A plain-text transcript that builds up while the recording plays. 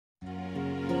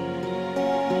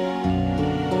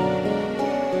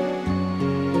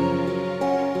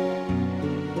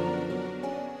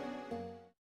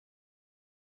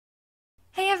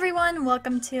everyone,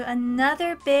 welcome to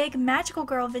another big Magical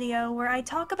Girl video where I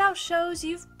talk about shows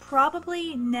you've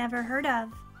probably never heard of.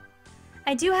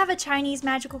 I do have a Chinese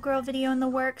Magical Girl video in the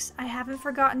works, I haven't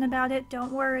forgotten about it,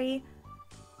 don't worry.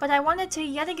 But I wanted to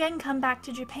yet again come back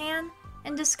to Japan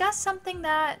and discuss something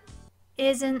that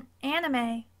isn't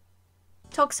anime.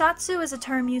 Tokusatsu is a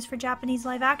term used for Japanese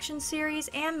live-action series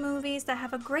and movies that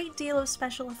have a great deal of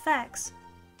special effects.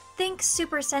 Think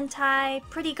Super Sentai,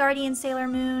 Pretty Guardian Sailor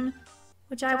Moon,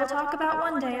 which I will talk about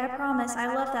one day, I promise,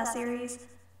 I love that series,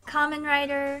 Kamen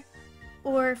Rider,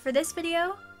 or for this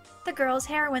video, the Girls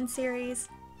Heroine series.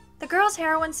 The Girls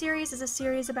Heroine series is a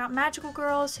series about magical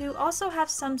girls who also have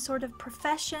some sort of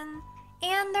profession,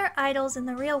 and they're idols in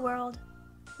the real world.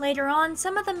 Later on,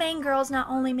 some of the main girls not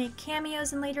only make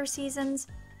cameos in later seasons,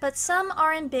 but some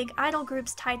are in big idol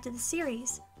groups tied to the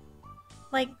series,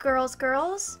 like Girls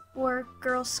Girls, or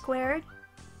Girls Squared,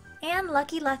 and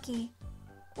Lucky Lucky,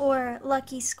 or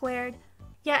Lucky Squared.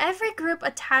 Yeah, every group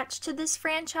attached to this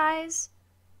franchise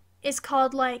is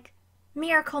called like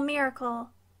Miracle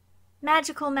Miracle,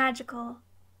 Magical Magical.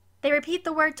 They repeat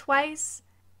the word twice,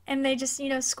 and they just,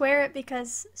 square it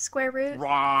because square root.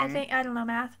 Wrong. I don't know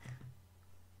math.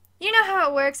 You know how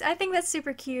it works. I think that's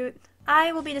super cute.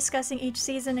 I will be discussing each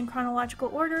season in chronological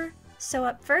order. So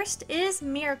up first is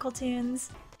Miracle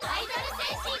Tunes.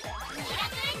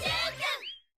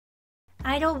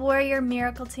 Idol Warrior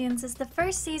Miracle Tunes is the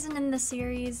first season in the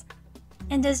series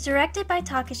and is directed by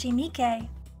Takashi Miike,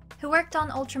 who worked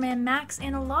on Ultraman Max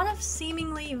and a lot of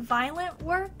seemingly violent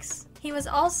works. He was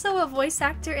also a voice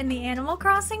actor in the Animal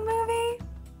Crossing movie.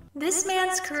 This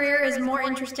man's career is more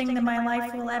interesting than my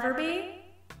life will ever be.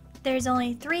 There's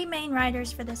only 3 main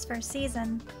writers for this first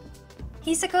season.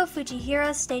 Hisako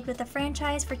Fujihira stayed with the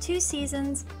franchise for 2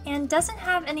 seasons and doesn't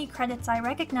have any credits I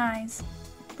recognize.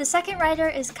 The second writer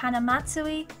is Kana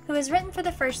Matsui, who has written for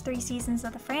the first 3 seasons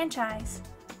of the franchise.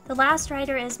 The last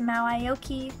writer is Mao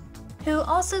Aoki, who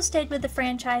also stayed with the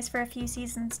franchise for a few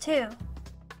seasons too.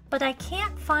 But I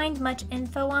can't find much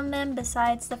info on them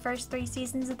besides the first 3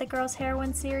 seasons of the Girls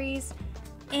Heroine series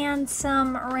and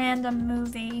some random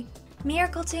movie.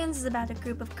 Miracle Tunes is about a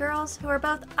group of girls who are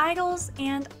both idols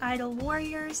and idol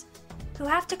warriors who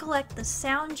have to collect the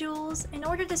sound jewels in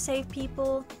order to save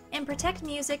people and protect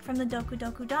music from the Doku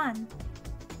Doku Dan.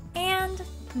 And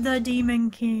the Demon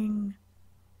King.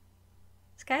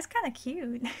 This guy's kinda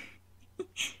cute.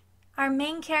 Our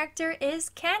main character is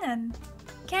Kanon.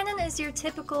 Kanon is your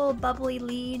typical bubbly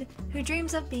lead who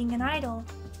dreams of being an idol.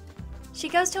 She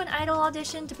goes to an idol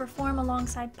audition to perform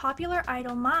alongside popular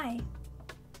idol Mai.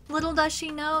 Little does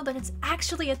she know that it's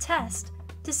actually a test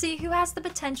to see who has the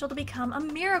potential to become a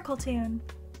Miracle Tune.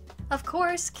 Of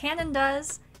course, Kanon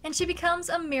does, and she becomes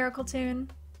a Miracle Tune.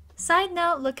 Side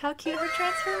note, look how cute her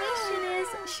transformation is.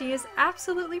 She is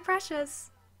absolutely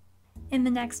precious. In the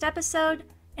next episode,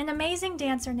 an amazing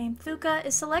dancer named Fuka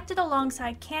is selected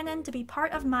alongside Kanon to be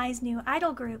part of Mai's new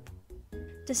idol group.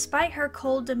 Despite her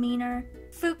cold demeanor,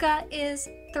 Fuka is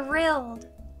thrilled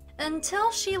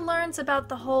until she learns about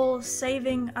the whole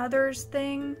saving others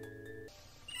thing.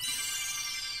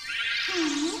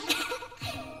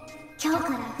 今日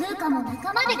から風花も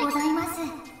仲間でございます。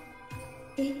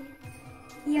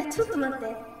いやちょっと待っ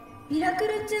て、ミラク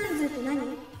ルチューンズって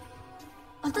何？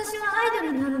私はアイド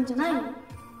ルになるんじゃないの？アイ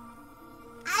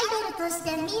ドルとし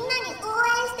てみんなに応援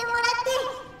してもらっ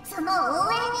て、その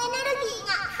応援エネルギー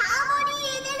がハーモニ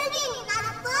ーエネルギーにな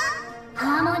ると、ハ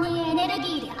ーモニーエネルギ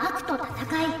ーで悪と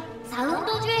戦い、サウンド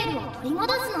ジュエルを取り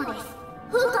戻すのです。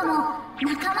風花も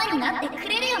仲間になってく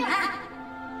れるよな。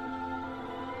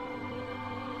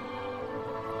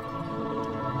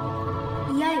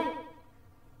嫌よ。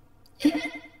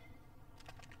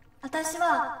私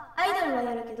はアイドルは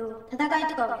やるけど戦い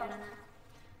とかはやらない。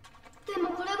でも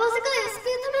これが世界を救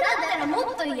うためだったら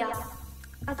もっと嫌。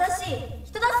私、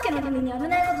人助けのために危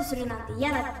ないことするなんて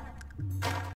嫌だ。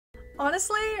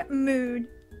Honestly, mood.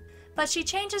 But she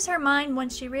changes her mind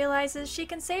once she realizes she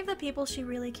can save the people she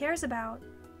really cares about,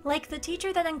 like the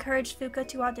teacher that encouraged Fuka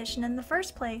to audition in the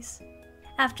first place.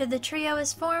 After the trio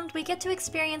is formed, we get to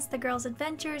experience the girls'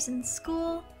 adventures in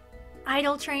school,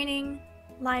 idol training,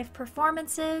 live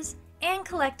performances, and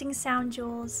collecting sound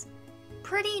jewels.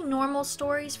 Pretty normal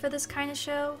stories for this kind of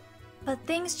show, but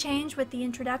things change with the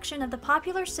introduction of the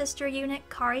popular sister unit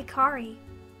Kari Kari.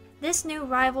 This new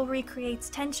rivalry creates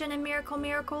tension in Miracle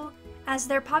Miracle, as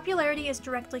their popularity is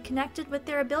directly connected with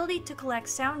their ability to collect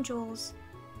sound jewels.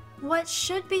 What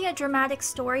should be a dramatic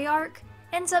story arc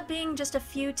ends up being just a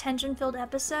few tension-filled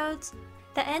episodes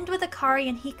that end with Akari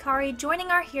and Hikari joining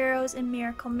our heroes in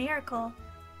Miracle Miracle.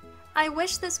 I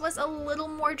wish this was a little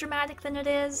more dramatic than it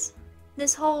is.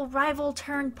 This whole rival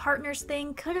turned partners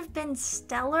thing could have been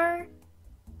stellar,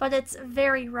 but it's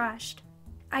very rushed.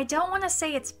 I don't want to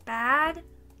say it's bad,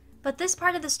 but this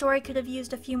part of the story could have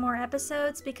used a few more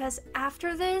episodes because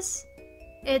after this,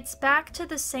 it's back to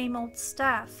the same old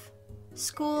stuff.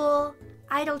 School,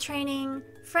 idol training,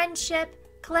 friendship,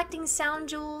 collecting sound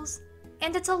jewels,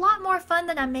 and it's a lot more fun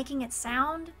than I'm making it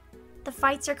sound. The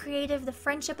fights are creative, the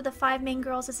friendship of the 5 main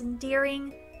girls is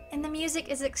endearing, and the music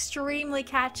is extremely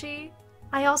catchy.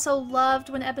 I also loved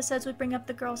when episodes would bring up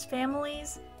the girls'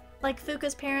 families, like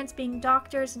Fuka's parents being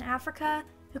doctors in Africa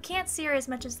who can't see her as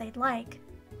much as they'd like.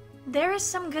 There is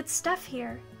some good stuff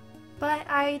here, but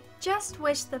I just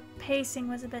wish the pacing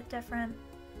was a bit different.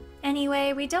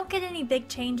 Anyway, we don't get any big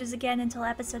changes again until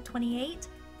episode 28,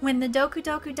 when the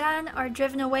Dokudokudan are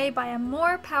driven away by a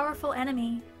more powerful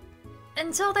enemy.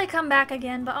 Until they come back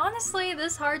again, but honestly,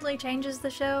 this hardly changes the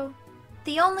show.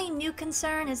 The only new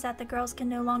concern is that the girls can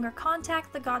no longer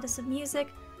contact the goddess of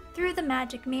music through the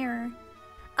magic mirror.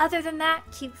 Other than that,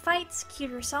 cute fights,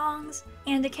 cuter songs,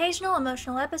 and occasional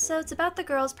emotional episodes about the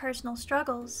girls' personal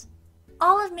struggles.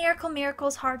 All of Miracle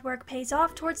Miracle's hard work pays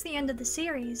off towards the end of the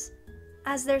series,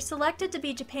 as they're selected to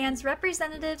be Japan's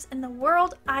representatives in the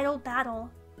World Idol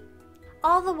Battle.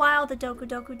 All the while, the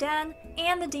Dokudokudan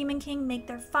and the Demon King make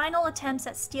their final attempts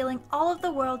at stealing all of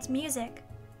the world's music.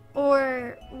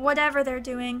 Or whatever they're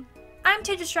doing. I'm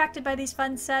too distracted by these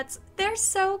fun sets. They're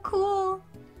so cool!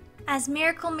 As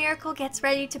Miracle Miracle gets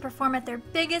ready to perform at their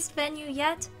biggest venue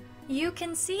yet, you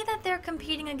can see that they're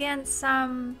competing against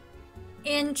some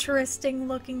interesting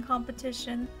looking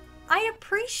competition. I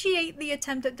appreciate the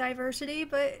attempt at diversity,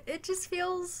 but it just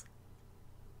feels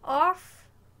off.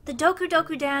 The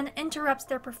Dokudokudan interrupts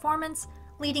their performance,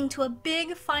 leading to a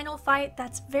big final fight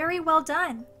that's very well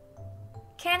done.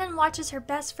 Kanon watches her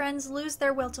best friends lose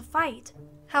their will to fight.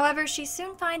 However, she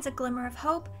soon finds a glimmer of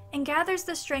hope and gathers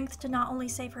the strength to not only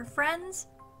save her friends,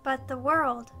 but the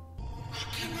world.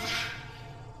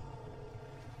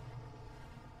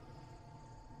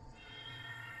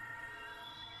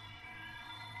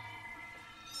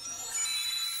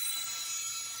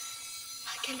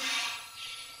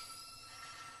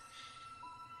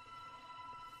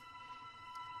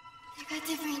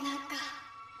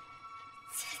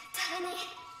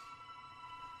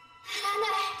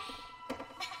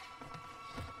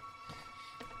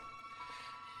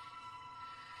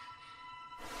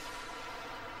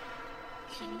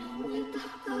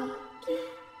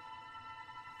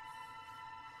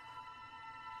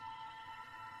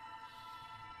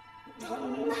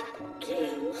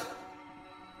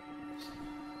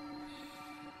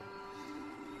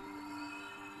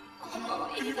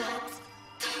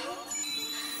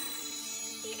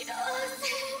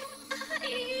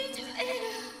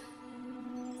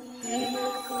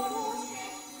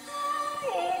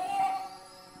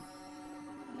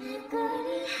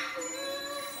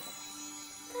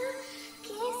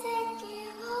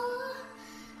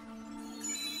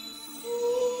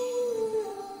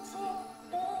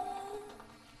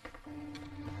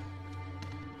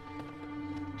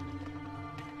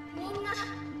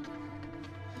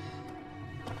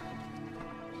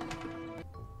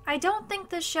 I don't think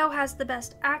this show has the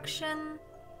best action,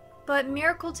 but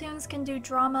Miracle Tunes can do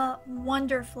drama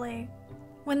wonderfully.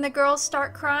 When the girls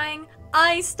start crying,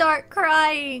 I start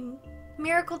crying!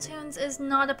 Miracle Tunes is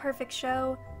not a perfect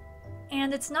show,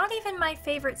 and it's not even my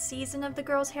favorite season of the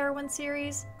Girls Heroine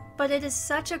series, but it is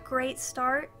such a great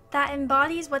start that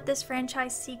embodies what this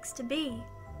franchise seeks to be.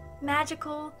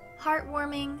 Magical,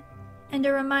 heartwarming, and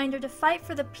a reminder to fight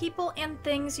for the people and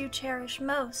things you cherish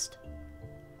most.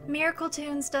 Miracle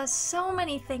Tunes does so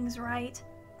many things right.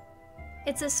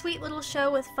 It's a sweet little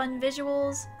show with fun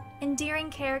visuals,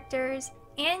 endearing characters,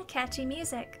 and catchy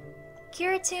music.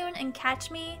 Kiratune and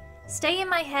Catch Me stay in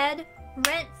my head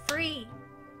rent-free.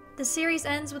 The series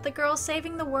ends with the girls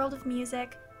saving the world of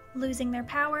music, losing their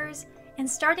powers, and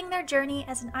starting their journey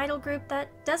as an idol group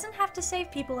that doesn't have to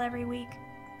save people every week.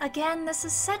 Again, this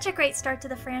is such a great start to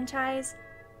the franchise,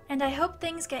 and I hope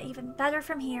things get even better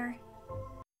from here.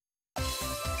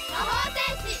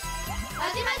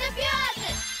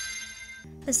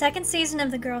 The second season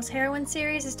of the Girls Heroine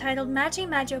series is titled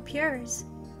MagiMajo Pures.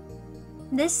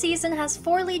 This season has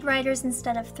 4 lead writers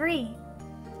instead of 3.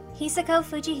 Hisako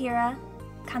Fujihira,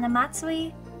 Kana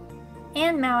Matsui,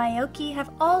 and Mao Aoki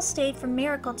have all stayed from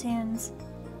Miracle Tunes,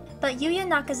 but Yuya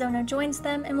Nakazono joins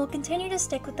them and will continue to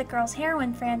stick with the Girls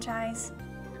Heroine franchise.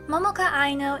 Momoka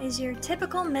Aino is your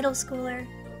typical middle schooler,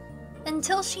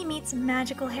 until she meets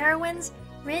magical heroines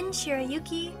Rin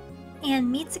Shirayuki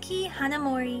and Mitsuki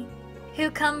Hanamori, who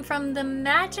come from the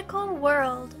magical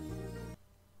world.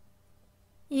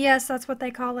 Yes, that's what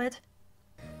they call it.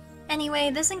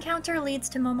 Anyway, this encounter leads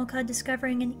to Momoka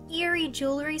discovering an eerie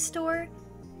jewelry store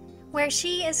where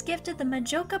she is gifted the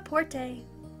Majoka Porte,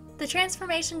 the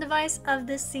transformation device of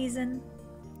this season.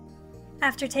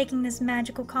 After taking this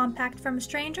magical compact from a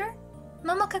stranger,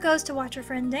 Momoka goes to watch her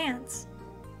friend dance.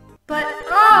 But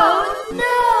oh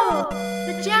no!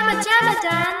 The Jamma Jamma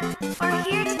Dan are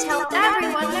here to tell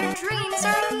everyone their dreams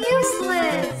are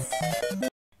useless!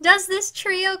 Does this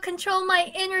trio control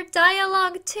my inner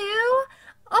dialogue too?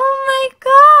 Oh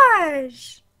my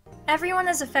gosh! Everyone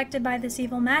is affected by this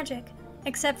evil magic,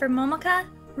 except for Momoka,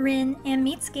 Rin, and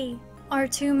Mitsuki. Our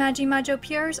two MagiMajo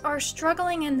Pures are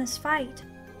struggling in this fight.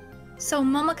 So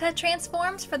Momoka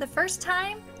transforms for the first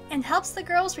time and helps the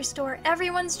girls restore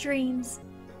everyone's dreams.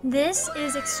 This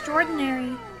is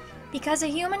extraordinary, because a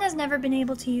human has never been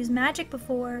able to use magic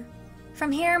before.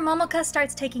 From here, Momoka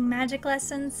starts taking magic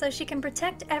lessons so she can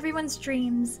protect everyone's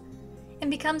dreams,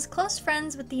 and becomes close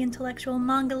friends with the intellectual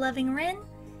manga-loving Rin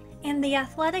and the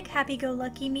athletic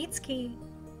happy-go-lucky Mitsuki.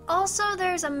 Also,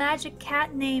 there's a magic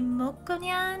cat named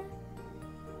Mokonyan.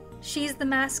 She's the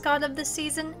mascot of this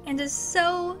season and is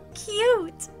so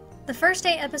cute! The first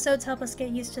 8 episodes help us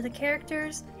get used to the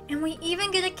characters, and we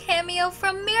even get a cameo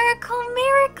from Miracle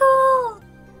Miracle!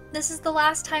 This is the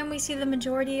last time we see the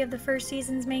majority of the first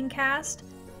season's main cast,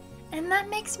 and that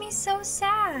makes me so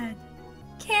sad.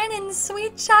 Canon,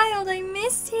 sweet child, I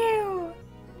miss you!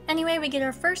 Anyway, we get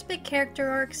our first big character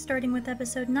arc starting with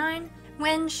episode 9,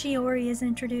 when Shiori is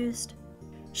introduced.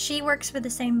 She works for the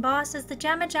same boss as the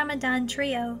Jamma Jamma Dan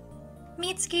trio.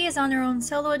 Mitsuki is on her own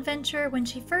solo adventure when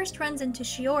she first runs into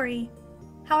Shiori.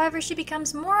 However, she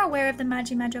becomes more aware of the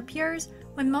MagiMajo Pures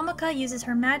when Momoka uses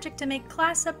her magic to make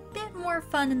class a bit more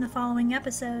fun in the following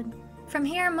episode. From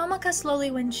here, Momoka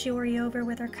slowly wins Shiori over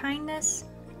with her kindness,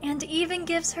 and even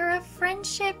gives her a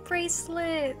friendship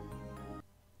bracelet.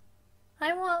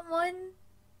 I want one.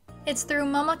 It's through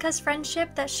Momoka's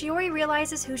friendship that Shiori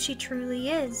realizes who she truly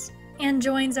is, and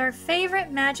joins our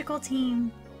favorite magical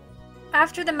team.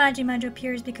 After the MagiMajo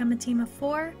Pures become a team of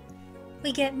 4,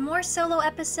 we get more solo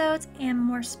episodes and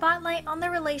more spotlight on the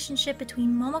relationship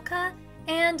between Momoka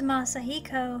and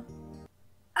Masahiko.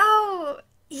 Oh,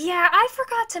 yeah, I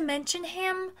forgot to mention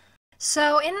him.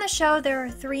 So in the show there are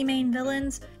 3 main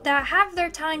villains that have their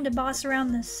time to boss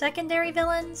around the secondary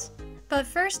villains. But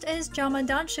first is Joma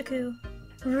Danshaku,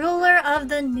 ruler of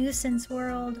the nuisance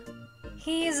world.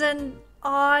 He's an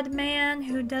odd man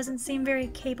who doesn't seem very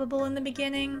capable in the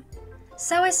beginning.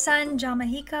 So his son,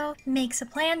 Jamahiko, makes a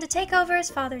plan to take over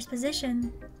his father's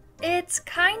position. It's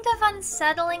kind of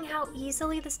unsettling how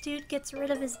easily this dude gets rid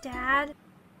of his dad.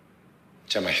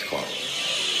 Jamahiko.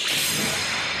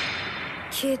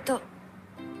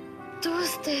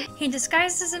 He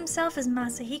disguises himself as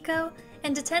Masahiko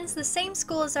and attends the same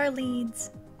school as our leads.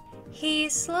 He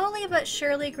slowly but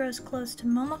surely grows close to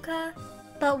Momoka,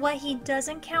 but what he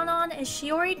doesn't count on is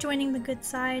Shiori joining the good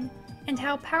side and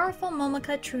how powerful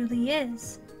Momoka truly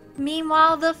is.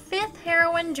 Meanwhile, the 5th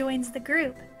heroine joins the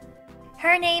group.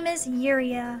 Her name is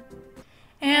Yuria,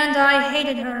 and I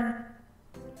hated her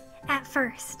at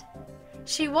first.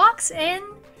 She walks in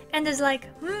and is like,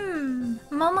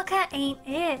 Momoka ain't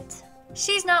it.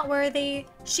 She's not worthy,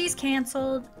 she's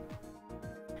cancelled.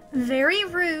 Very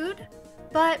rude,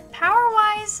 but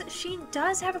power-wise, she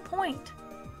does have a point.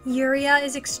 Yuria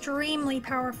is extremely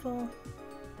powerful.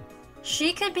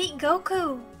 She could beat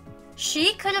Goku.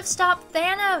 She could have stopped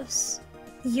Thanos.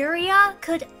 Yuria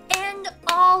could end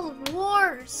all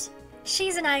wars.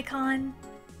 She's an icon.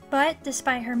 But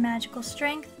despite her magical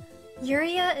strength,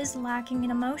 Yuria is lacking in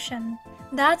emotion.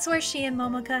 That's where she and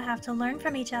Momoka have to learn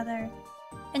from each other.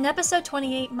 In episode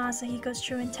 28, Masahiko's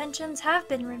true intentions have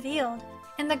been revealed,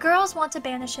 and the girls want to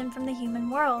banish him from the human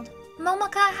world.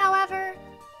 Momoka, however,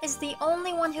 is the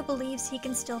only one who believes he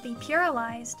can still be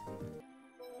puralized.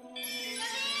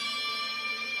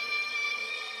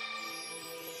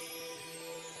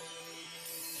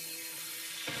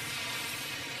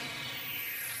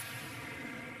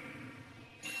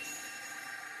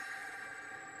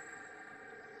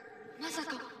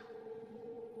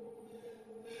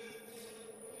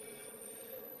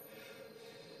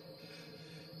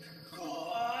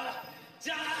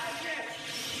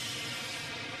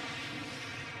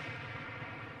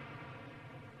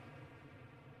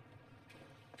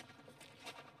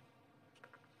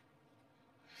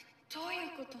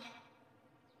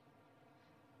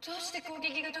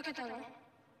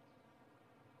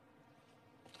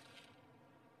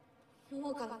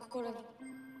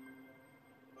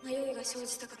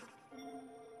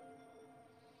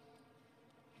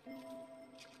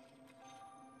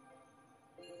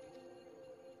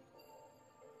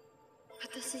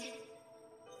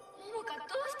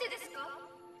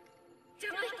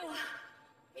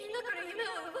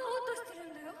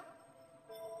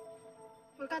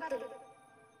 分かってる。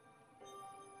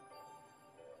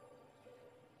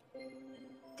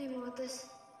でも私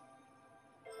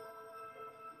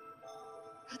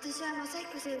はマサヒ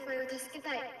コ先輩を助け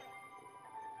たい。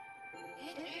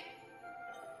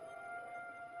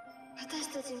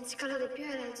私たちの力でピ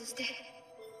ュアライズして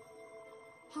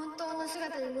本当の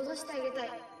姿に戻してあげたい。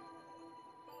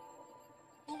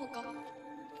桃香、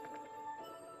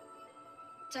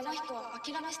邪魔人は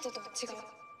諦め捨てとは違う。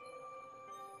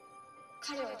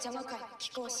彼は邪魔界の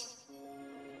貴公子。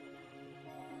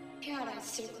ピュアライズ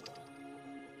すること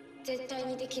絶対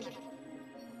にできない。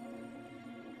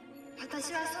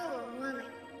私はそうは思わない。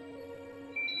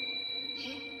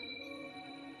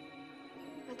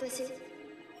私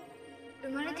生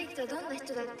まれてきたどんな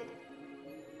人だって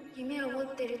夢を持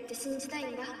ってるって信じたい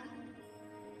んだ。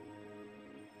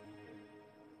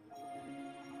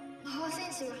魔法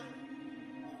戦士は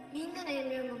みんなの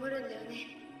夢を守るんだよ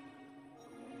ね。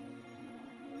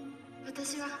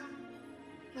私は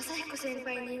マサヒコ先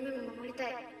輩の夢も守りた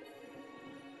い。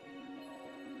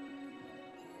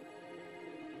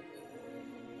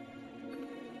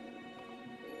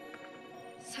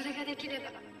それができれ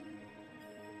ば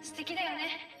素敵だよ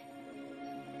ね。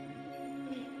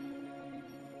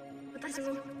私も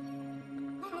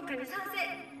桃香に賛成。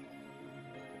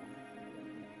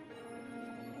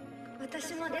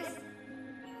私もです。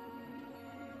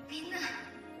みんな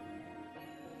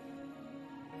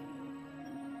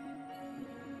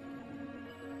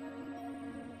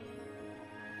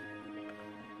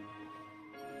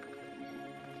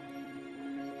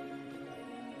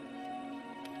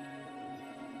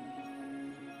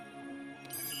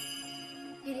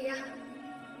ユリア、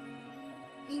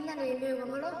みんなの夢を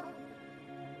守ろう。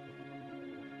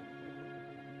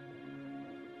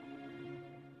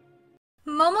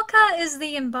Momoka is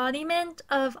the embodiment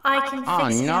of I can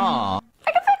fix him. I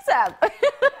can fix that!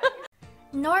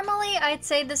 Normally, I'd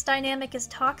say this dynamic is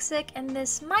toxic and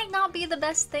this might not be the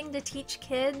best thing to teach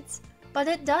kids, but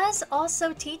it does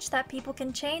also teach that people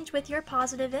can change with your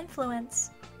positive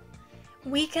influence.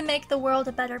 We can make the world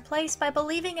a better place by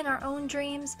believing in our own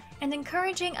dreams and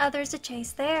encouraging others to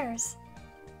chase theirs.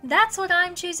 That's what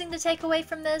I'm choosing to take away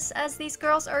from this, as these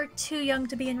girls are too young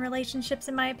to be in relationships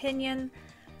in my opinion.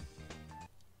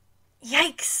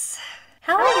 Yikes!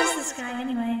 How old is this guy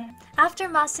anyway? After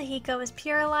Masahiko is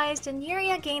puralized and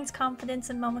Yuria gains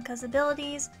confidence in Momoka's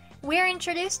abilities, we're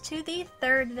introduced to the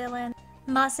third villain,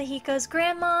 Masahiko's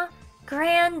grandma,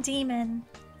 Grand Demon.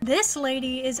 This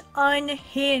lady is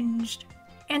unhinged,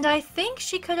 and I think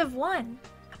she could have won.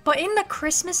 But in the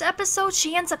Christmas episode,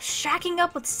 she ends up shacking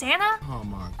up with Santa? Oh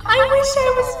my god. I wish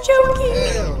I was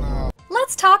joking!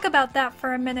 Let's talk about that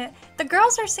for a minute. The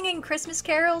girls are singing Christmas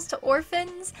carols to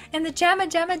orphans, and the Jamma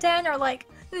Jamma Dan are like,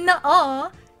 nuh-uh,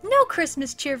 no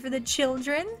Christmas cheer for the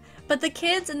children. But the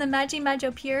kids in the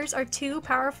MagiMajo Pures are too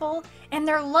powerful, and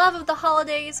their love of the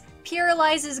holidays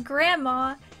puralizes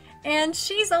Grandma, and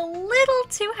she's a little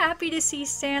too happy to see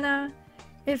Santa,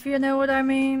 if you know what I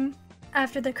mean.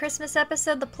 After the Christmas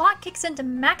episode, the plot kicks into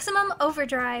maximum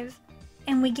overdrive,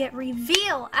 and we get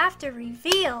reveal after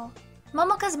reveal.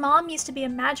 Momoka's mom used to be a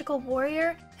magical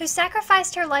warrior who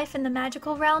sacrificed her life in the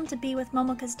magical realm to be with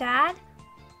Momoka's dad.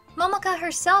 Momoka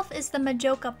herself is the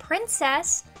Majoka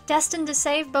princess, destined to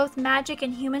save both magic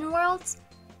and human worlds.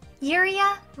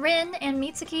 Yuria, Rin, and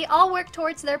Mitsuki all work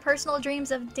towards their personal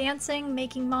dreams of dancing,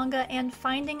 making manga, and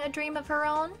finding a dream of her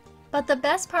own. But the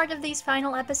best part of these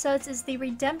final episodes is the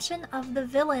redemption of the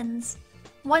villains.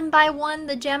 One by one,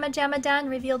 the Jamma Jamma Dan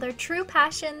reveal their true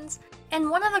passions, and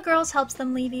one of the girls helps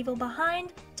them leave evil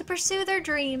behind to pursue their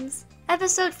dreams.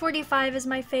 Episode 45 is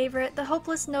my favorite. The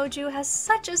hopeless Noju has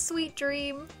such a sweet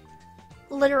dream.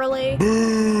 Literally.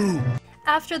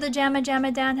 After the Jamma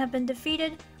Jamma Dan have been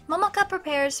defeated, Momoka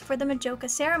prepares for the Majoka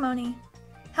ceremony.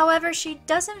 However, she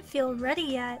doesn't feel ready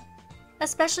yet,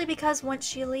 especially because once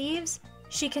she leaves,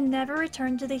 she can never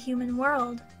return to the human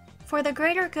world. For the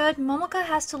greater good, Momoka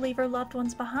has to leave her loved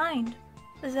ones behind.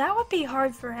 That would be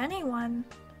hard for anyone.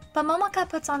 But Momoka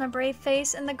puts on a brave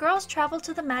face and the girls travel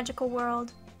to the magical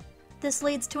world. This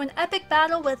leads to an epic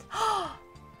battle with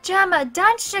Jamma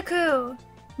Danshaku,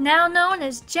 now known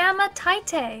as Jamma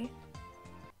Taite.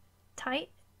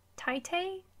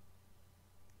 Taite?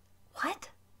 What?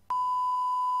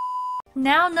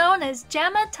 Now known as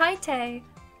Jamma Taite.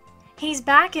 He's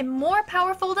back and more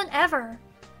powerful than ever.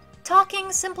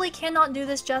 Talking simply cannot do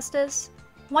this justice.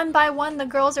 One by one, the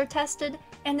girls are tested,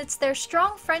 and it's their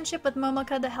strong friendship with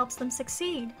Momoka that helps them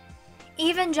succeed.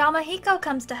 Even Jamahiko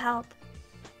comes to help.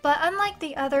 But unlike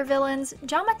the other villains,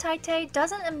 Jamma Taite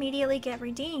doesn't immediately get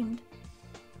redeemed.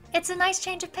 It's a nice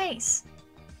change of pace.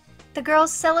 The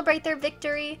girls celebrate their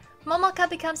victory, Momoka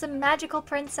becomes a magical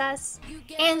princess,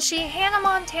 and she Hannah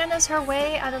Montanas her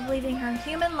way out of leaving her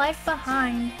human life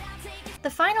behind. The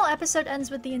final episode ends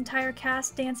with the entire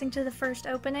cast dancing to the first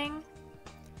opening,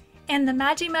 and the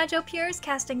MagiMajo Pures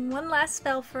casting one last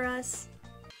spell for us.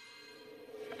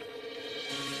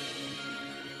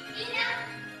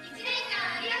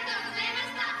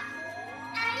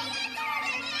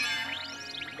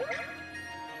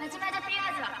 MagiMajo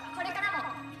Pures はこれからも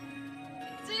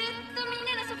ずっとみん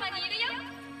なのそばにいるよ。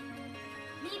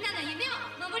みんなの夢を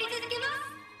守り続けます。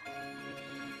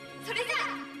それじゃあ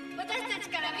私たち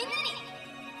からみんなに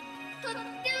とってお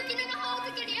きの魔法を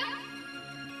作るよ。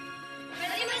マ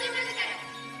ジマジマジカル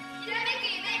ひらめく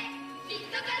夢きっ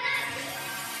と叶う。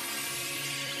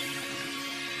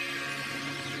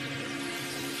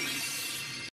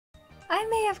I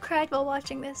may have cried while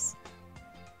watching this.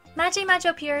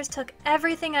 MagiMajo Pures took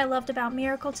everything I loved about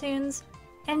Miracle Tunes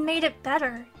and made it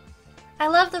better. I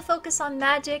love the focus on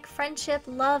magic, friendship,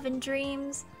 love, and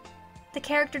dreams. The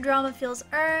character drama feels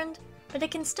earned, but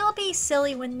it can still be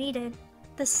silly when needed.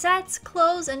 The sets,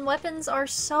 clothes, and weapons are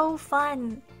so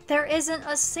fun. There isn't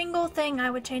a single thing I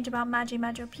would change about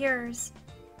MagiMajo Pures.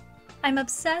 I'm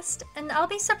obsessed, and I'll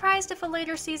be surprised if a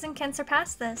later season can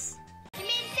surpass this.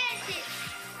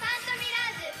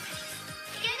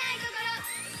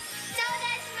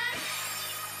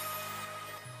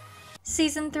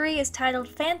 Season 3 is titled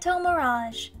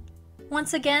PhantoMirage.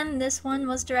 Once again, this one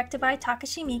was directed by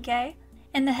Takashi Miike,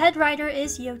 and the head writer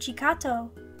is Yoichi Kato,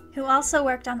 who also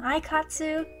worked on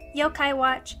Aikatsu, Yokai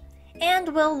Watch, and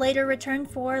will later return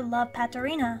for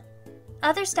LovePatrina.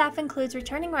 Other staff includes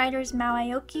returning writers Mao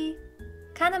Aoki,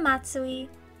 Kana Matsui,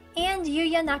 and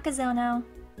Yuya Nakazono.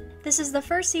 This is the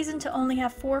first season to only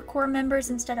have 4 core members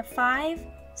instead of 5,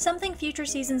 something future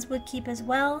seasons would keep as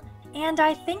well, and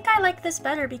I think I like this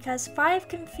better because 5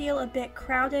 can feel a bit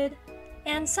crowded,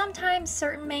 and sometimes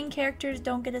certain main characters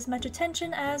don't get as much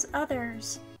attention as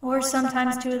others. Or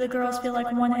sometimes 2 of the girls feel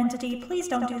like one entity. Please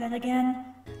don't do that again.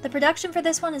 The production for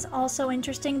this one is also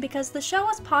interesting because the show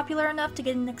was popular enough to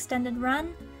get an extended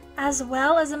run, as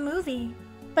well as a movie.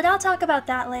 But I'll talk about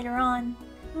that later on.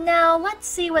 Now let's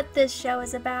see what this show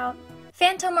is about.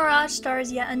 PhantoMirage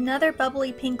stars yet another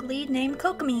bubbly pink lead named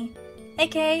Kokomi,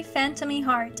 aka Phantomy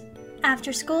Heart.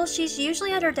 After school, she's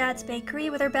usually at her dad's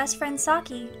bakery with her best friend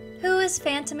Saki, who is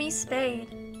Phantomy Spade.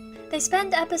 They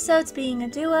spend episodes being a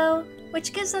duo,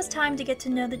 which gives us time to get to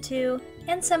know the two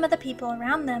and some of the people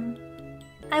around them.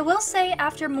 I will say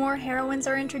after more heroines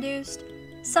are introduced,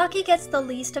 Saki gets the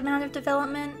least amount of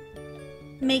development,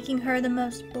 making her the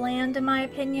most bland in my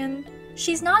opinion.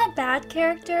 She's not a bad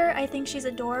character, I think she's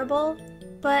adorable,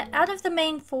 but out of the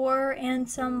main 4 and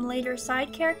some later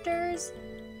side characters,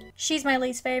 she's my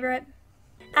least favorite.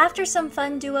 After some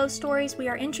fun duo stories, we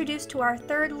are introduced to our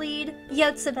third lead,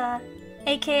 Yotsuba,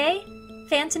 aka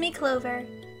Phantomy Clover.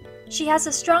 She has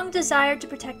a strong desire to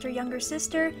protect her younger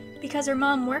sister because her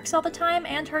mom works all the time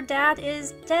and her dad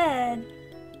is dead.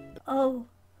 Oh.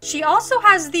 She also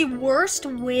has the worst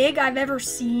wig I've ever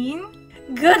seen.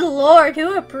 Good lord,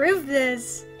 who approved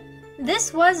this?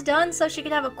 This was done so she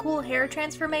could have a cool hair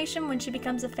transformation when she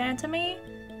becomes a Phantomy,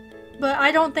 but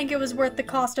I don't think it was worth the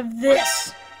cost of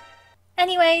this.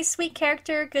 Anyway, sweet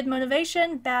character, good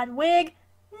motivation, bad wig.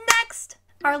 Next!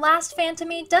 Our last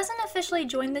Phantomy doesn't officially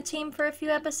join the team for a few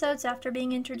episodes after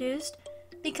being introduced,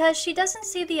 because she doesn't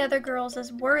see the other girls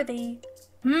as worthy.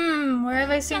 Where have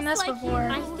I seen this before?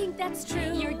 I think that's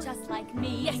true. You're just like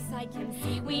me. Yes, I can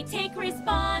see we take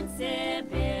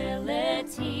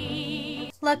responsibility.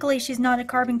 Luckily, she's not a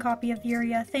carbon copy of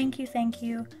Yuria. Thank you, thank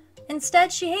you.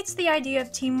 Instead, she hates the idea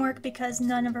of teamwork because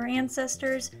none of her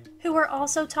ancestors, who were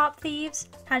also top thieves,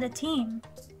 had a team.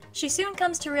 She soon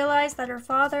comes to realize that her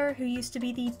father, who used to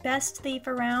be the best thief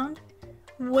around,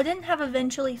 wouldn't have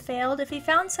eventually failed if he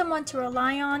found someone to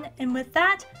rely on, and with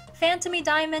that, Phantomy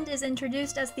Diamond is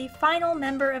introduced as the final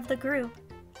member of the group.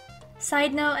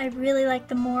 Side note, I really like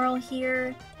the moral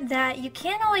here, that you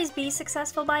can't always be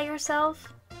successful by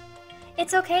yourself.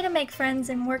 It's okay to make friends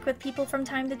and work with people from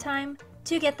time to time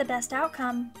to get the best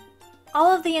outcome.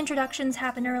 All of the introductions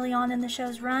happen early on in the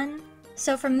show's run,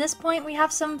 so from this point we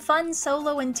have some fun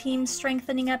solo and team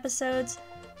strengthening episodes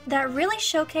that really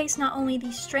showcase not only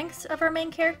the strengths of our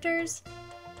main characters,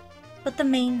 but the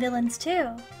main villains too.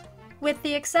 With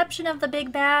the exception of the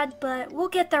big bad, but we'll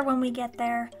get there when we get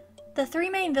there. The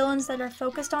 3 main villains that are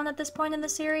focused on at this point in the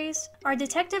series are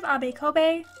Detective Abe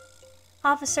Kobe,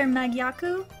 Officer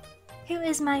Magyaku, who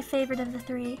is my favorite of the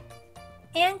 3,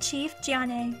 and Chief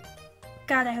Gianne.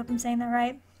 God, I hope I'm saying that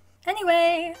right.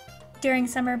 Anyway, during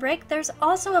summer break, there's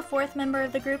also a 4th member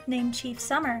of the group named Chief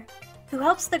Summer. who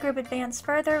helps the group advance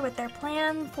further with their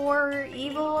plan for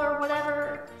evil or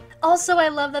whatever. Also, I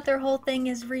love that their whole thing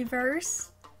is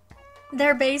reverse.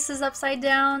 Their base is upside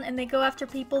down and they go after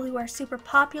people who are super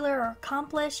popular or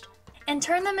accomplished and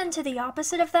turn them into the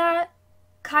opposite of that.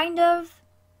 Kind of.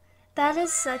 That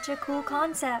is such a cool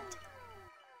concept.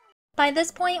 By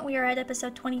this point, we are at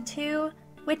episode 22,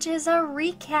 which is a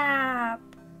recap.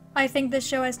 I think this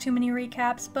show has too many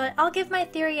recaps, but I'll give my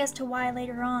theory as to why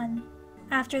later on.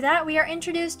 After that, we are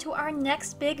introduced to our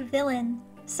next big villain,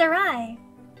 Sarai.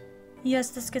 Yes,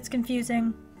 this gets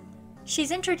confusing.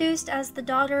 She's introduced as the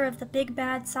daughter of the big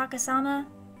bad Sakasama,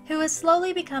 who is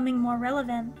slowly becoming more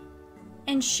relevant.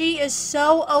 And she is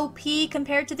so OP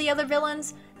compared to the other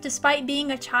villains, despite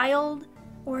being a child,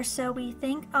 or so we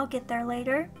think. I'll get there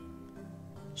later.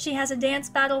 She has a dance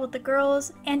battle with the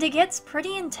girls, and it gets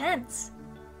pretty intense.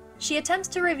 She attempts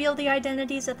to reveal the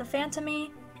identities of the Phantomi,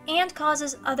 and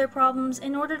causes other problems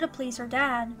in order to please her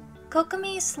dad.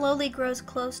 Kokomi slowly grows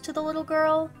close to the little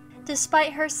girl,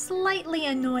 despite her slightly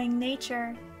annoying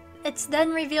nature. It's then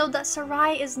revealed that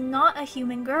Sarai is not a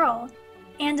human girl,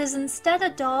 and is instead a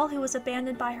doll who was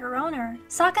abandoned by her owner.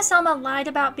 Sakasama lied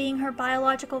about being her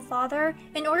biological father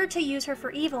in order to use her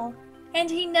for evil, and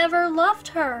he never loved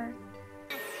her.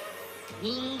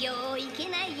 人形をいけ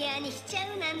ないやにしちゃ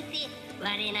うなんて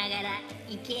我ながら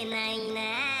いけないな。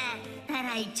タ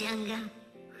ライちゃんが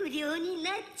不良に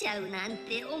なっちゃうなん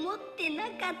て思ってな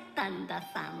かったんだ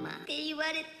さまって言わ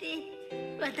れ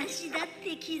て私だっ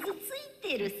て傷つい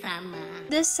てるさま。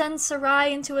 This sends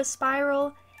Sarai into a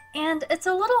spiral, and it's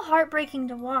a little heartbreaking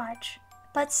to watch.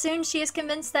 But soon she is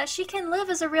convinced that she can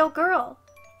live as a real girl,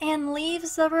 and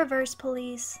leaves the reverse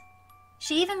police.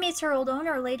 She even meets her old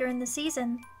owner later in the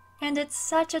season, and it's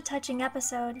such a touching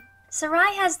episode.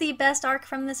 Sarai has the best arc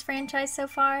from this franchise so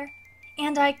far,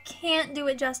 and I can't do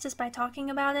it justice by talking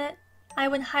about it. I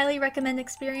would highly recommend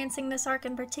experiencing this arc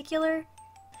in particular,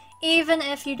 even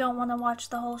if you don't want to watch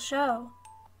the whole show.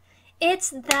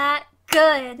 It's that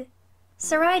good!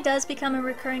 Sarai does become a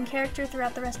recurring character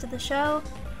throughout the rest of the show,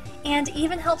 and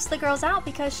even helps the girls out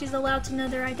because she's allowed to know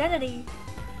their identity.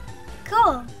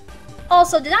 Cool!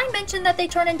 Also, did I mention that they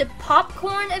turn into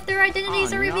popcorn if their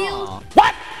identities are revealed?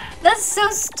 What? That's so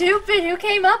stupid! Who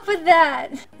came up with that?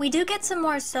 We do get some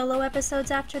more solo episodes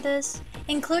after this,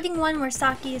 including one where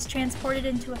Saki is transported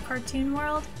into a cartoon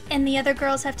world, and the other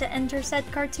girls have to enter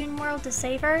said cartoon world to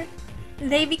save her.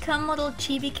 They become little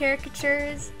chibi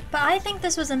caricatures, but I think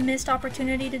this was a missed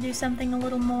opportunity to do something a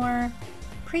little more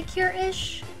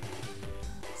Precure-ish?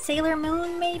 Sailor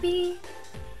Moon, maybe?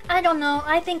 I don't know,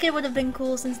 I think it would have been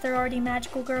cool since they're already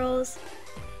magical girls.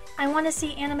 I want to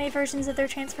see anime versions of their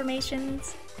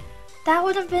transformations. That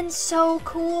would have been so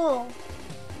cool!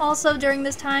 Also, during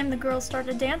this time, the girls start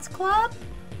a dance club?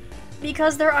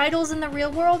 Because they're idols in the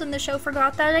real world and the show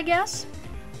forgot that, I guess?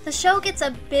 The show gets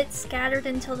a bit scattered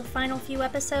until the final few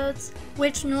episodes,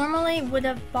 which normally would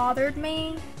have bothered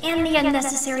me, and the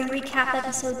unnecessary recap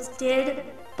episodes did,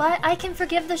 but I can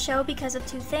forgive the show because of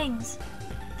two things.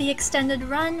 The extended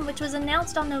run, which was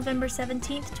announced on November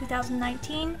 17th,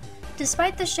 2019,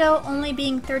 despite the show only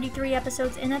being 33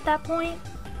 episodes in at that point,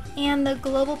 and the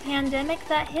global pandemic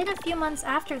that hit a few months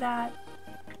after that.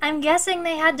 I'm guessing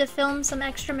they had to film some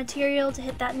extra material to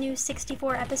hit that new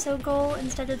 64 episode goal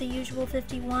instead of the usual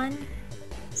 51.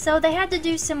 So they had to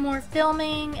do some more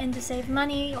filming, and to save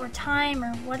money or time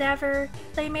or whatever,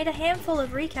 they made a handful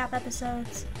of recap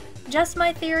episodes. Just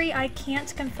my theory, I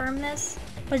can't confirm this,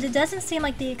 but it doesn't seem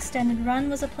like the extended run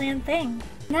was a planned thing.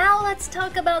 Now let's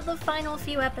talk about the final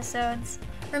few episodes.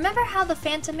 Remember how the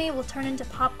Phantomi will turn into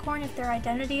popcorn if their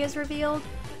identity is revealed?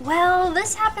 Well,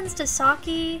 this happens to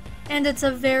Saki, and it's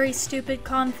a very stupid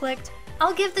conflict.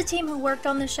 I'll give the team who worked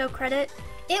on the show credit.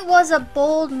 It was a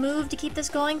bold move to keep this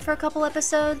going for a couple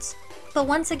episodes, but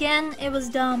once again, it was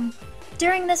dumb.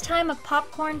 During this time of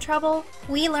popcorn trouble,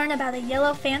 we learn about a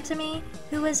yellow Phantomi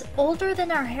who is older than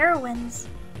our heroines.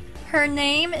 Her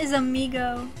name is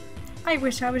Amigo. I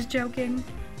wish I was joking.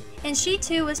 And she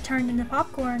too was turned into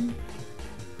popcorn.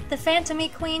 The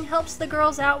Phantomi Queen helps the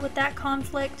girls out with that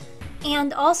conflict,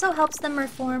 and also helps them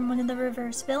reform one of the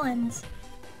reverse villains.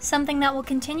 Something that will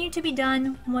continue to be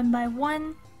done one by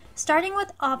one, starting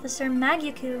with Officer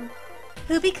Magyaku,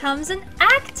 who becomes an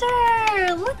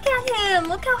actor! Look at him!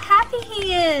 Look how happy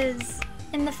he is!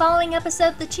 In the following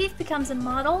episode, the chief becomes a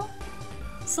model,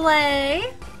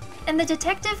 slay, and the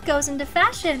detective goes into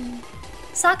fashion.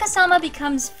 Sakasama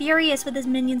becomes furious with his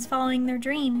minions following their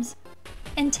dreams,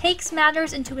 and takes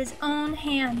matters into his own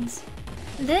hands.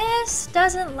 This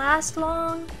doesn't last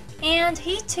long, and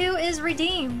he too is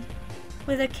redeemed,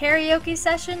 with a karaoke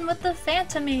session with the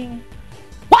Phantomi.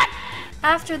 What?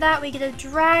 After that, we get a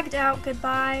dragged out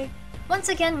goodbye, once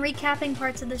again recapping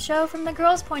parts of the show from the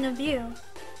girls' point of view.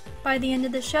 By the end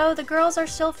of the show, the girls are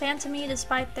still Phantom-y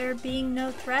despite there being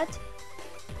no threat.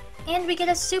 And we get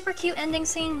a super cute ending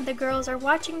scene where the girls are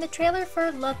watching the trailer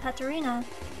for LovePatrina.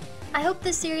 I hope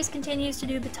this series continues to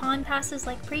do baton passes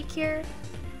like Precure,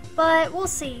 but we'll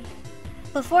see.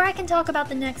 Before I can talk about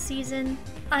the next season,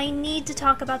 I need to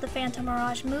talk about the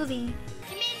PhantoMirage movie.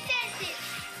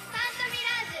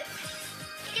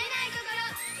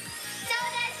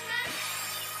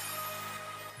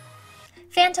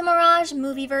 PhantoMirage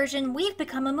movie version We've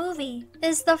Become a Movie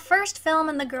is the first film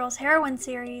in the girls' Heroine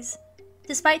series.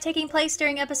 Despite taking place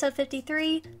during episode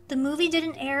 53, the movie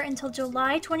didn't air until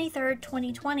July 23,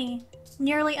 2020,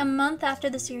 nearly a month after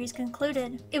the series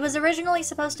concluded. It was originally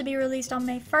supposed to be released on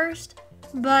May 1st,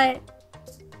 but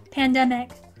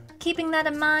pandemic. Keeping that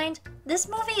in mind, this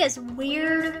movie is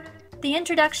weird. The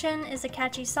introduction is a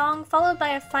catchy song followed by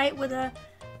a fight with a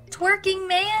twerking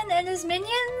man and his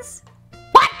minions?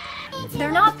 What?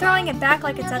 They're not throwing it back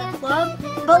like it's at a club,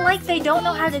 but like they don't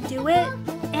know how to do it,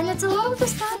 and it's a little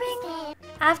disturbing.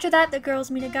 After that, the girls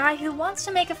meet a guy who wants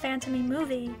to make a Phantom-y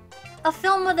movie. A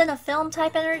film within a film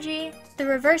type energy. The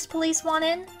reverse police want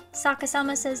in,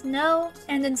 Sakasama says no,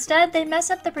 and instead they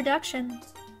mess up the production.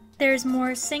 There's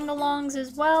more sing-alongs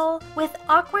as well, with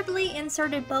awkwardly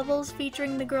inserted bubbles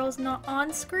featuring the girls not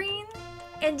on screen.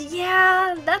 And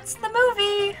yeah, that's the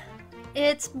movie!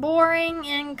 It's boring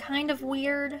and kind of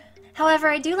weird. However,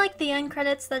 I do like the end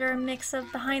credits that are a mix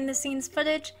of behind-the-scenes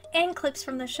footage and clips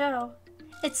from the show.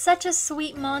 It's such a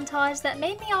sweet montage that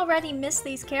made me already miss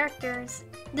these characters.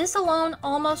 This alone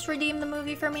almost redeemed the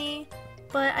movie for me,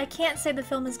 but I can't say the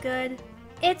film is good.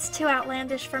 It's too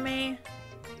outlandish for me.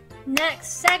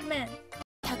 Next segment!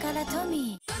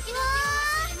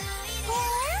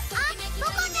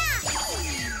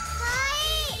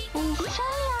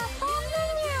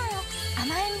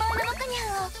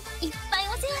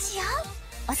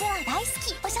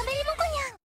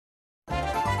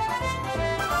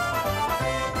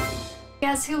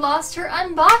 Guess who lost her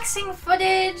unboxing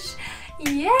footage?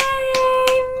 Yay,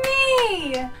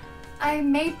 me! I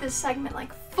made this segment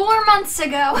like 4 months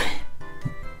ago.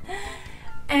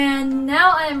 And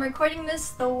now I am recording this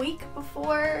the week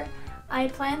before I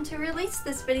plan to release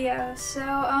this video. So,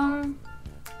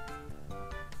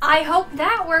 I hope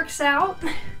that works out.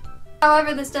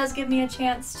 However, this does give me a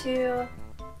chance to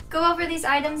go over these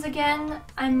items again.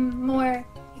 I'm more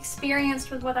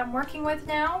experienced with what I'm working with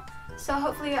now, so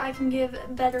hopefully I can give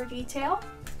better detail.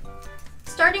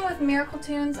 Starting with Miracle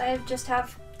Tunes, I just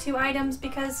have 2 items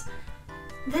because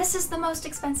this is the most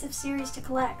expensive series to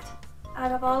collect.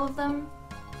 Out of all of them,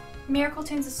 Miracle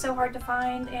Tunes is so hard to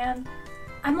find, and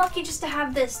I'm lucky just to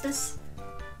have this.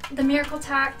 The Miracle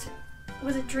Tact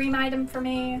was a dream item for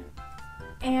me,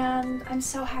 and I'm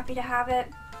so happy to have it.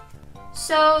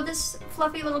 So this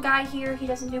fluffy little guy here, he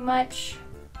doesn't do much.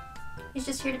 He's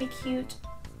just here to be cute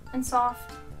and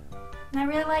soft, and I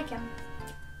really like him.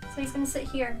 So he's gonna sit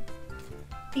here.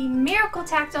 The Miracle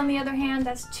Tact, on the other hand,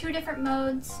 has 2 different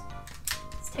modes.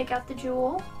 Let's take out the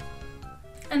jewel.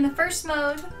 And the first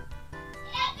mode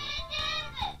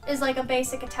is like a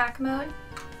basic attack mode.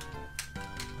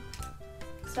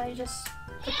 So you just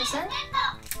put this in.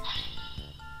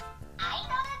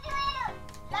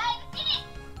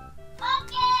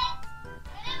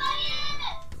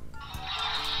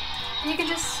 And you can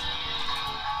just...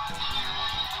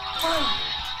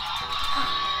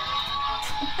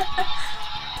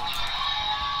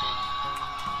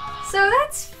 So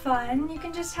that's fun. You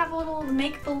can just have a little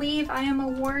make-believe I am a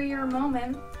warrior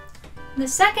moment. The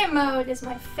second mode is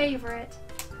my favorite.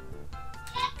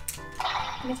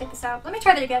 Let me take this out. Let me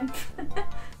try that again.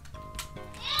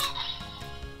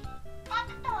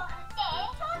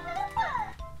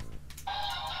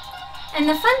 And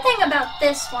the fun thing about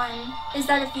this one is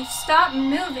that if you stop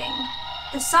moving,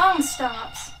 the song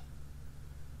stops.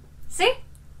 See?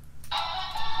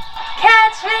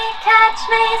 Catch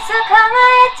me, so come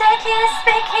and kiss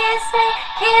me, kiss me,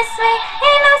 kiss me,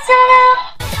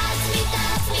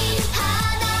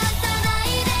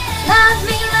 love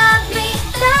me,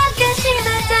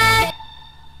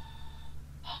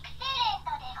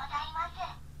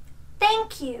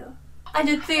 thank you. I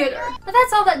did theater, but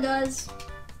that's all that does.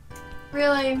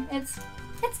 Really, it's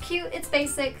cute, it's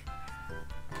basic.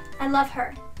 I love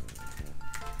her.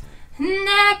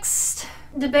 Next,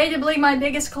 debatably my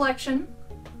biggest collection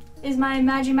is my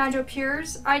MagiMajo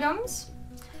Pures items.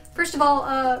 First of all,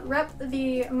 rep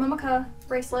the Momoka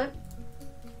bracelet.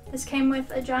 This came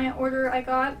with a giant order I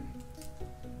got,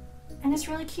 and it's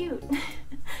really cute.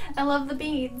 I love the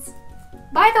beads.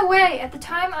 By the way, at the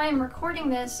time I am recording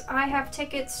this, I have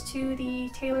tickets to the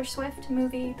Taylor Swift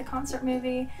movie, the concert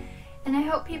movie, and I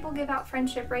hope people give out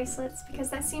friendship bracelets because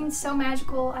that seemed so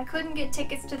magical. I couldn't get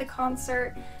tickets to the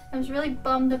concert. I was really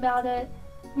bummed about it.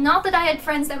 Not that I had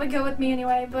friends that would go with me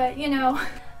anyway, but you know,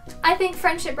 I think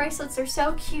friendship bracelets are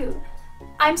so cute.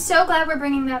 I'm so glad we're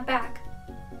bringing that back.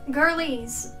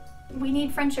 Girlies, we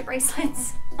need friendship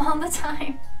bracelets all the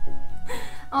time.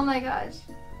 Oh my gosh.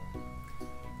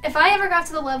 If I ever got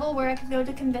to the level where I could go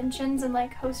to conventions and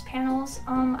like host panels,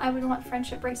 I would want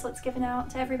friendship bracelets given out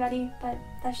to everybody, but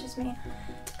that's just me.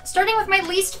 Starting with my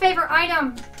least favorite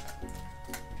item.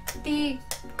 The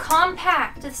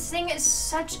compact. This thing is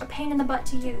such a pain in the butt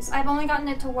to use. I've only gotten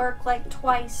it to work like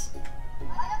twice.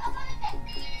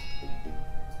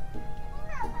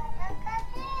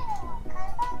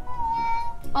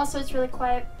 Also, it's really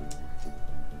quiet.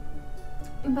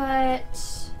 But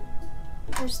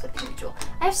there's the pink jewel.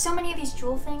 I have so many of these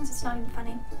jewel things, it's not even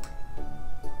funny.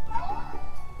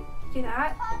 Do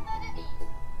that.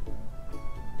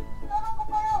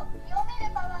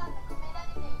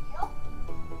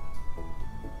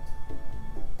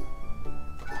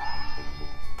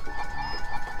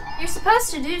 You're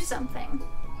supposed to do something.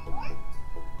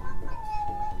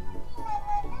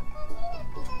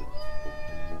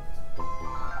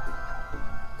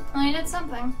 Well, you did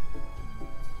something.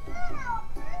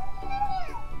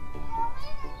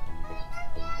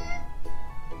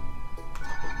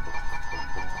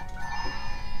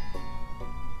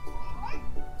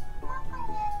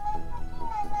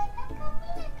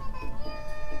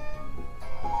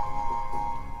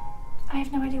 I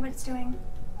have no idea what it's doing.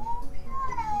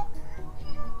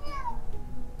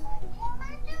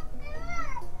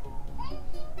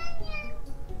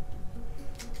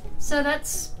 So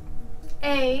that's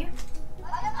A.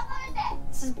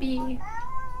 This is B.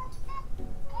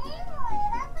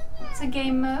 It's a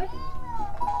game mode.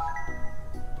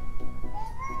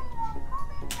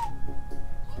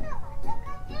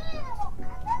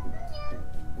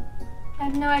 I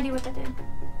have no idea what that did.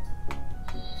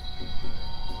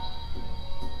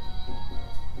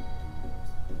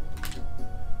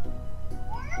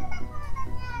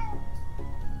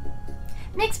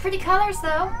 Makes pretty colors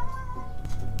though.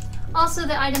 Also,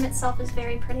 the item itself is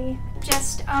very pretty.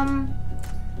 Just,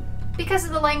 because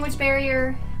of the language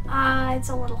barrier, it's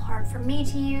a little hard for me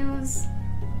to use.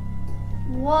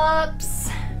 Whoops.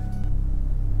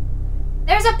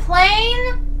 There's a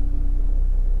plane?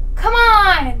 Come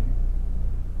on!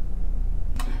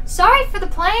 Sorry for the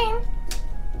plane.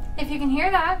 If you can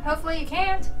hear that, hopefully you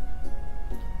can't.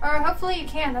 Or hopefully you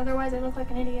can, otherwise I look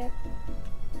like an idiot.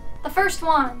 The first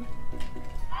one.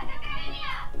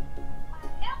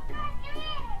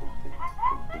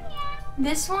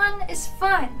 This one is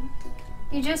fun.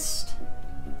 You just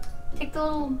take the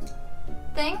little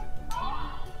thing.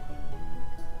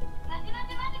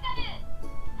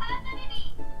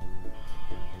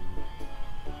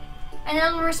 And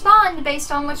it'll respond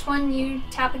based on which one you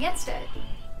tap against it.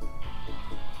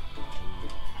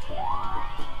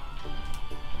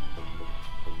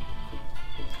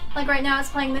 Like right now it's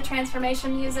playing the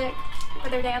transformation music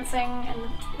where they're dancing, and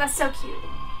that's so cute.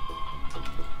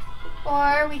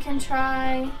 Or we can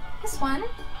try this one.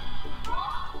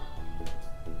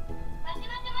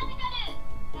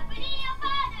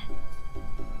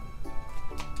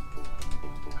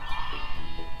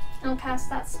 I'll cast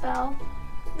that spell.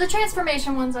 The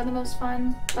transformation ones are the most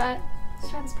fun, but let's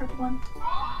try this purple one.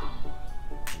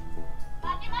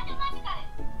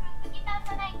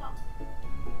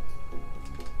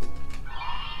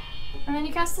 And then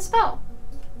you cast the spell.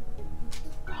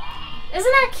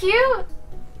 Isn't that cute?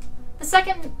 The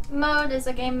second mode is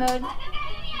a game mode.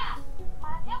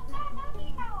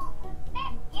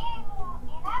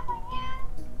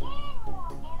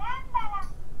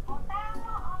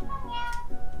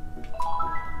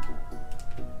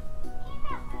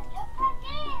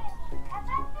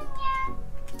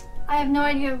 I have no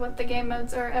idea what the game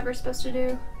modes are ever supposed to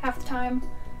do half the time.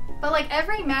 But like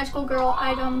every magical girl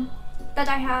item that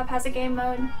I have has a game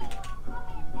mode.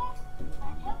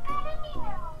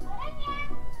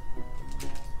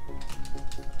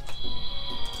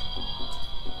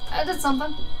 I did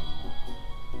something.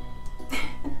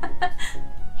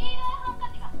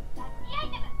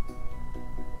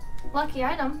 Lucky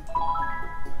item.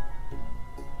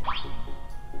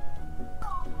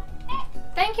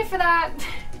 Thank you for that.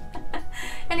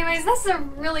 Anyways, that's a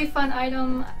really fun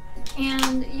item,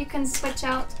 and you can switch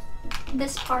out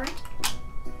this part.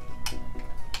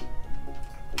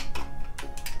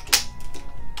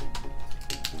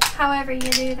 However you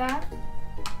do that.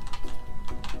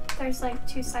 There's like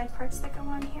two side parts that go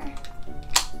on here.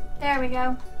 There we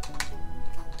go.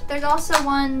 There's also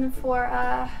one for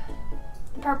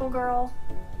the purple girl.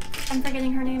 I'm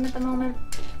forgetting her name at the moment.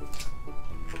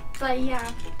 But yeah,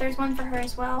 there's one for her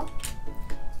as well.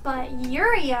 But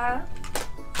Yuria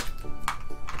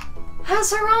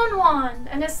has her own wand,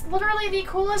 and it's literally the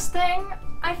coolest thing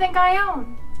I think I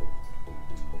own.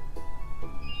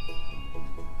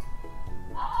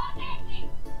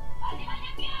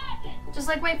 Just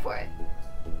like, wait for it.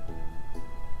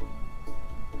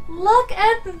 Look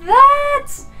at that!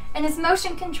 And it's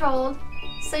motion controlled,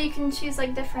 so you can choose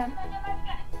like different.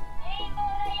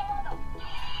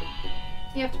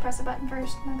 You have to press a button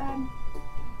first, my bad.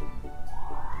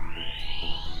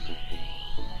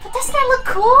 But doesn't that look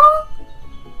cool?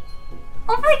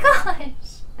 Oh my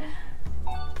gosh!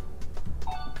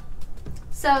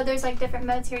 So there's like different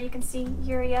modes here. You can see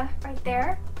Yuria right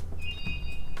there.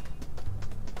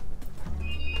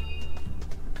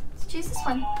 Let's choose this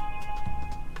one.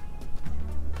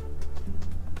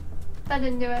 That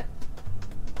didn't do it.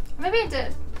 Maybe it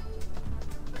did.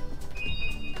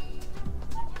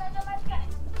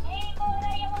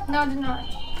 No, it did not.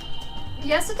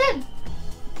 Yes, it did.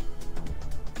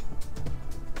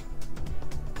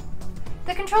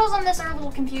 The controls on this are a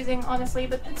little confusing, honestly,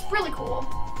 but it's really cool.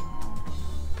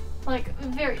 Like,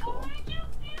 very cool.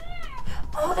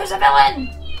 Oh, there's a villain!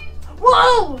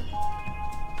 Whoa!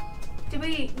 Did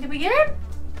we get him?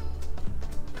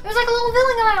 There's like a little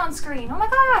villain guy on screen. Oh my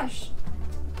gosh!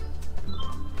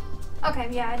 Okay,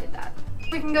 yeah, I did that.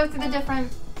 We can go through the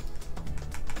different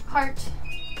heart,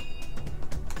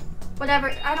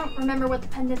 whatever. I don't remember what the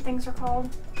pendant things are called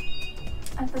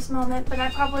at this moment, but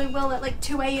I probably will at like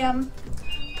 2 AM.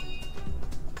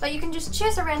 But you can just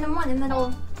choose a random one and then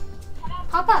it'll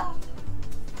pop up.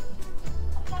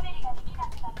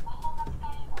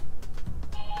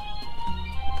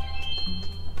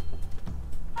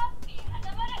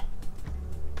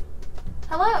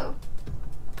 Hello.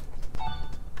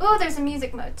 Oh, there's a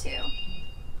music mode too.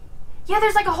 Yeah,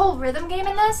 there's like a whole rhythm game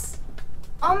in this.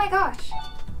 Oh my gosh.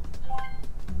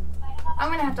 I'm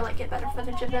gonna have to like get better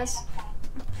footage of this.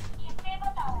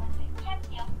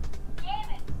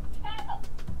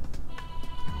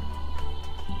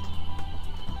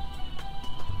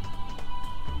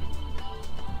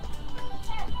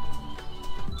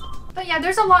 But yeah,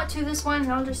 there's a lot to this one,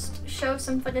 and I'll just show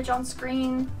some footage on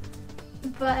screen.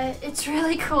 But it's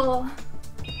really cool.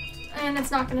 And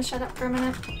it's not gonna shut up for a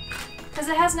minute, because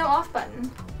it has no off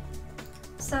button.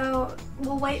 So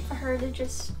we'll wait for her to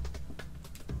just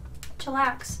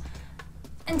chillax.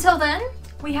 Until then,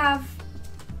 we have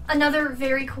another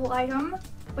very cool item,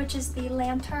 which is the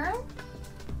lantern.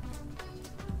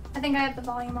 I think I have the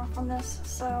volume off on this,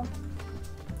 so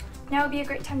now would be a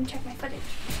great time to check my footage.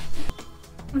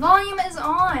 Volume is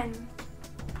on!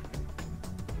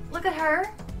 Look at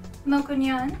her,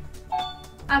 Mokunyan.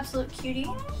 Absolute cutie.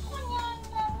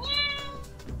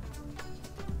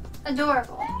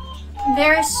 Adorable.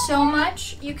 There is so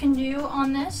much you can do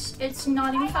on this, it's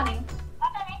not even funny.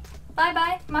 Bye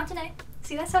bye, matane.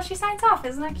 See, that's how she signs off,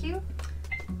 isn't that cute?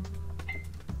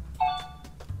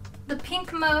 The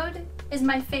pink mode is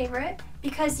my favorite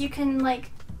because you can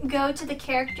like go to the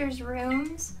characters'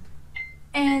 rooms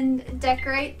and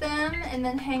decorate them and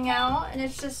then hang out, and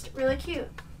it's just really cute.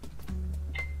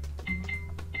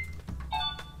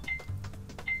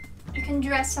 You can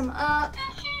dress them up,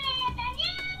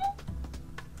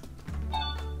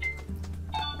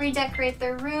 redecorate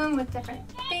their room with different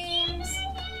themes,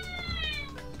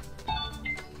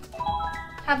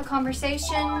 have a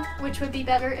conversation, which would be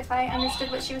better if I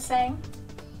understood what she was saying.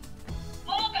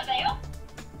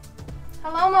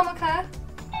 Hello, Momoka.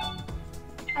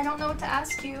 I don't know what to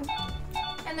ask you.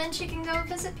 And then she can go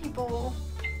visit people.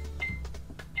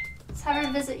 Let's have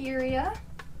her visit Yuria.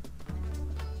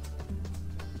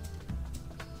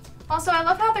 Also, I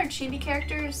love how their chibi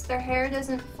characters, their hair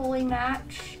doesn't fully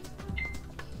match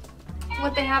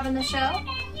what they have in the show.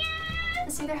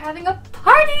 Let's see, they're having a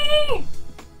party!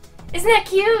 Isn't that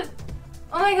cute?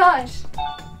 Oh my gosh.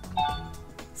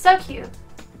 So cute.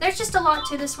 There's just a lot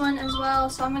to this one as well,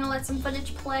 so I'm gonna let some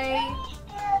footage play.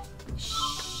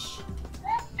 Shh.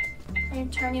 I'm gonna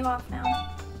turn you off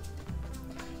now.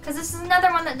 Because this is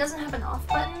another one that doesn't have an off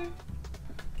button.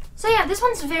 So yeah, this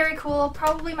one's very cool.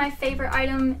 Probably my favorite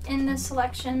item in this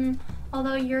selection,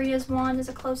 although Yuria's wand is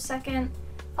a close second,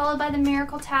 followed by the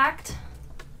Miracle Tact.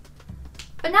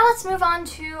 But now let's move on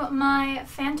to my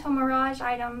PhantoMirage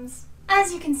items.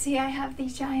 As you can see, I have the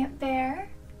giant bear.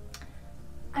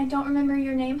 I don't remember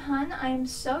your name, hun. I am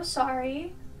so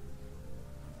sorry.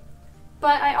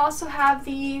 But I also have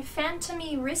the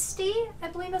PhantoMirage, I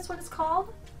believe that's what it's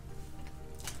called,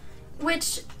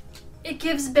 which It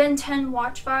gives Ben 10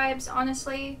 watch vibes,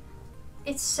 honestly.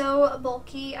 It's so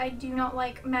bulky. I do not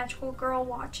like magical girl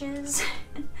watches.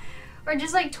 Or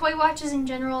just like toy watches in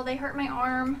general. They hurt my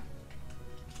arm.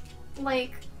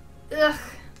 Like, ugh.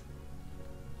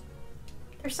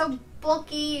 They're so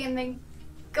bulky and they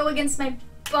go against my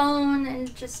bone and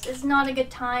it just is not a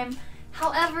good time.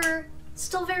 However,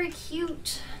 still very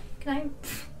cute. Can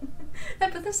I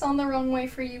put this on the wrong way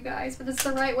for you guys, but it's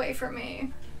the right way for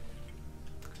me.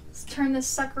 Let's turn this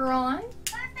sucker on.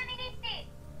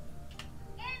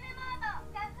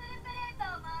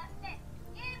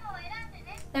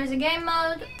 There's a game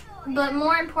mode, but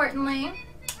more importantly,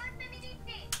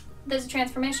 there's a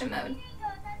transformation mode.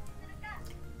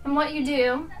 And what you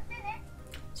do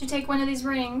is you take one of these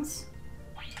rings,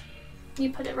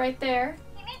 you put it right there.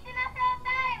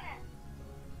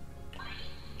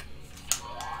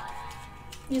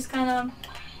 You just kind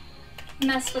of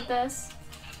mess with this.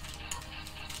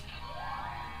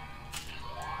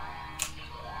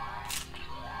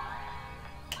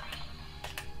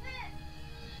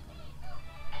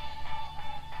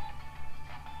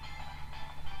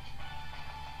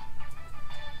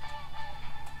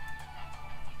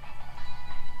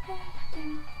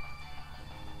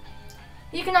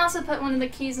 You can also put one of the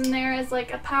keys in there as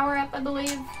like a power-up, I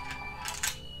believe.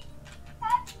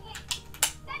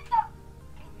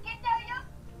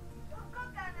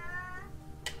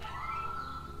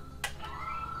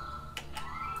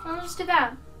 I'll just do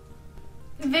that.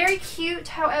 Very cute,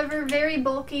 however, very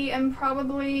bulky and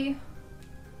probably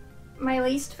my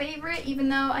least favorite, even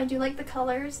though I do like the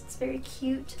colors. It's very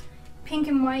cute. Pink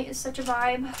and white is such a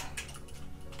vibe.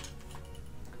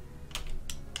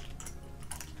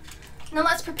 Now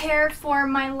let's prepare for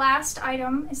my last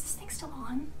item. Is this thing still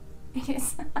on? It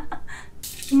is.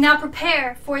 Now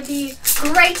prepare for the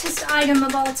greatest item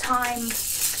of all time.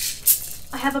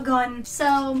 I have a gun.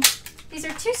 So these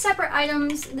are two separate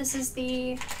items. This is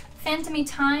the Phantom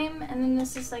Time, and then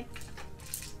this is like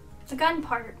the gun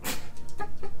part.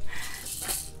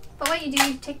 But what you do,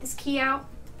 you take this key out.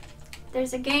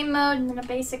 There's a game mode and then a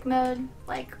basic mode,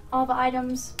 like all the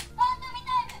items.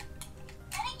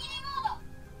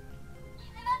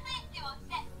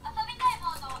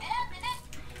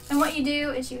 And what you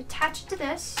do is you attach it to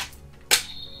this.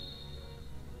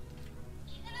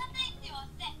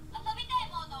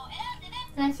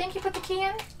 And I think you put the key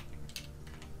in.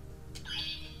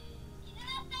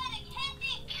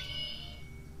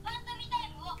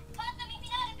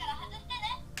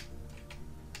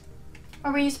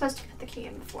 Or were you supposed to put the key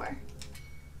in before?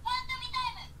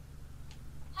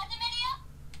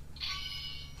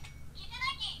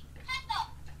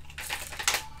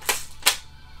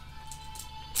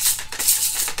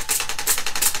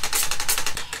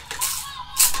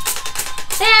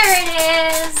 There it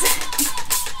is!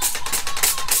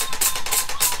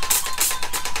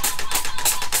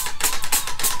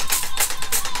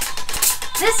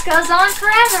 This goes on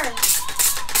forever!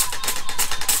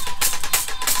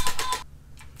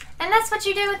 And that's what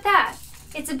you do with that.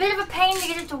 It's a bit of a pain to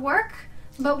get it to work,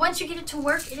 but once you get it to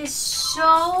work, it is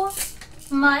so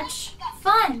much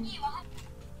fun.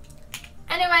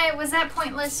 Anyway, was that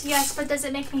pointless? Yes, but does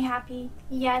it make me happy?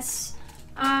 Yes.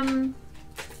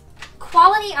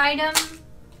 Quality item.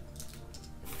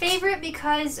 Favorite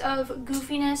because of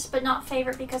goofiness, but not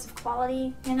favorite because of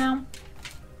quality, you know?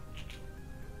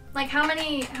 Like how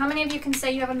many of you can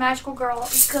say you have a magical girl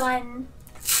gun?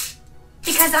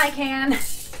 Because I can.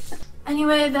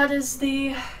 Anyway, that is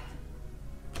the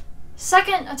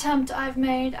second attempt I've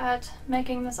made at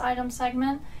making this item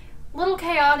segment. A little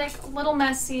chaotic, a little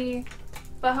messy,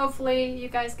 but hopefully you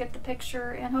guys get the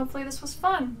picture and hopefully this was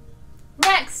fun.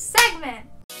 Next segment!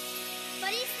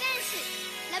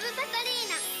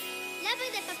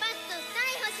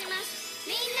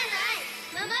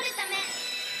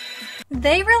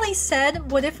 They really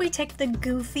said, what if we take the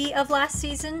goofy of last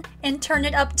season and turn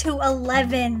it up to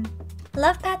 11?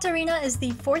 LovePatrina is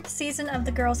the 4th season of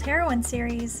the Girls' Heroine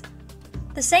series.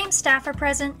 The same staff are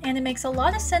present, and it makes a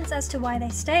lot of sense as to why they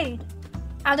stayed.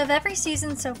 Out of every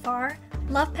season so far,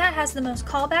 LovePat has the most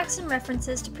callbacks and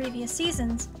references to previous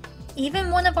seasons. Even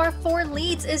one of our 4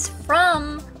 leads is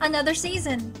from another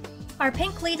season. Our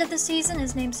pink lead of the season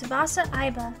is named Tsubasa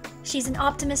Aiba. She's an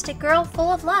optimistic girl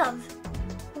full of love,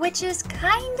 which is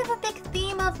kind of a big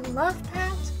theme of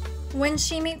LovePat. When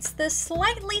she meets this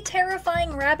slightly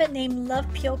terrifying rabbit named Love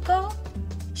Pyoko,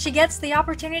 she gets the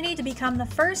opportunity to become the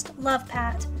first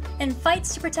LovePat and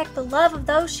fights to protect the love of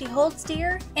those she holds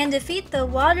dear and defeat the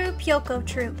Waru Pyoko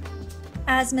troop.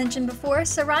 As mentioned before,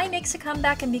 Sarai makes a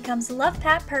comeback and becomes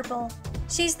LovePat Purple.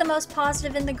 She's the most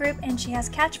positive in the group and she has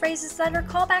catchphrases that are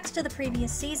callbacks to the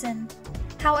previous season.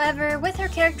 However, with her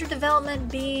character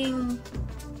development being,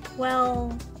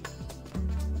 well,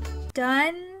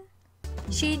 done,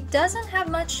 she doesn't have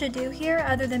much to do here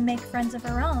other than make friends of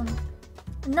her own.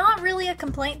 Not really a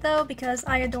complaint though, because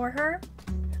I adore her.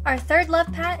 Our third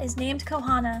love pat is named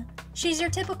Kohana. She's your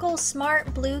typical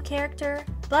smart blue character,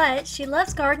 but she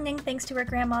loves gardening thanks to her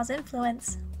grandma's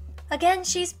influence. Again,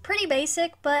 she's pretty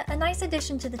basic, but a nice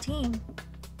addition to the team.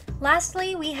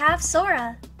 Lastly, we have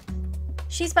Sora.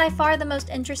 She's by far the most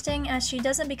interesting as she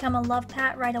doesn't become a love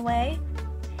pat right away.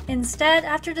 Instead,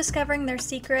 after discovering their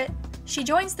secret, she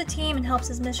joins the team and helps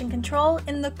as mission control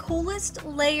in the coolest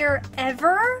layer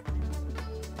ever?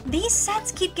 These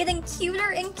sets keep getting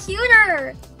cuter and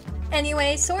cuter!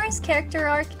 Anyway, Sora's character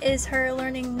arc is her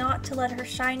learning not to let her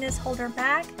shyness hold her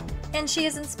back, and she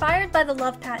is inspired by the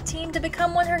LovePat team to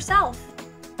become one herself.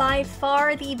 By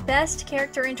far the best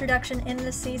character introduction in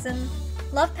this season,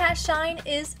 LovePat Shine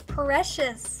is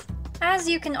precious. As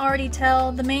you can already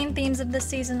tell, the main themes of this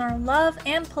season are love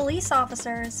and police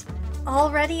officers.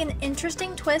 Already an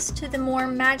interesting twist to the more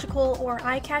magical or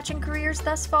eye-catching careers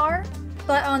thus far,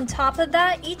 but on top of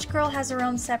that, each girl has her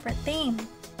own separate theme.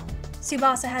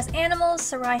 Tsubasa has animals,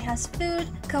 Sarai has food,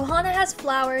 Kohana has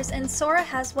flowers, and Sora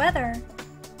has weather.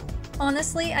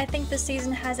 Honestly, I think this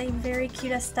season has a very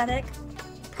cute aesthetic.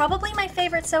 Probably my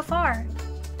favorite so far.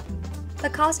 The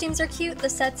costumes are cute, the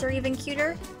sets are even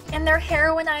cuter, and their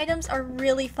heroine items are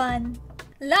really fun.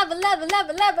 Love.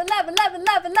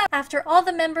 After all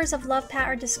the members of LovePat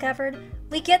are discovered,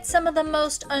 we get some of the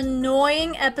most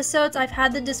annoying episodes I've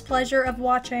had the displeasure of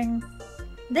watching.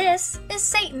 This is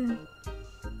Satan.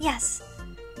 Yes,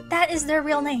 that is their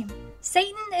real name.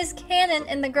 Satan is canon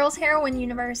in the girls' heroine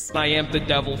universe. I am the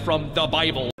devil from the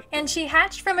Bible. And she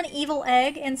hatched from an evil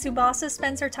egg, and Tsubasa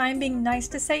spends her time being nice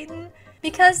to Satan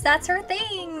because that's her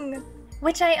thing.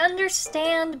 Which I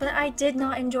understand, but I did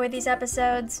not enjoy these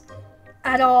episodes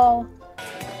at all.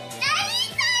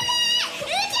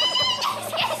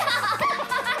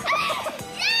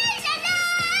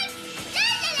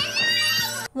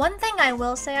 One thing I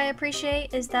will say I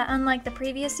appreciate is that unlike the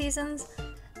previous seasons,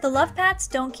 the LovePats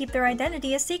don't keep their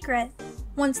identity a secret.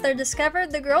 Once they're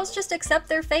discovered, the girls just accept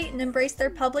their fate and embrace their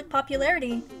public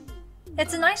popularity.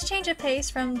 It's a nice change of pace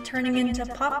from turning into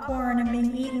popcorn and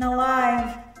being eaten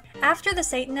alive. After the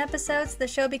Satan episodes, the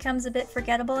show becomes a bit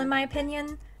forgettable in my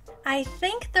opinion. I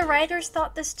think the writers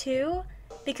thought this too,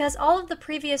 because all of the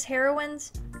previous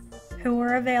heroines, who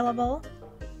were available,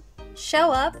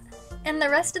 show up, and the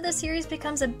rest of the series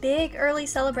becomes a big early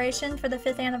celebration for the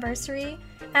 5th anniversary,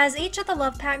 as each of the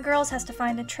LovePat girls has to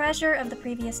find a treasure of the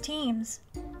previous teams.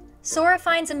 Sora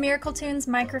finds a Miracle Tunes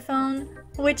microphone,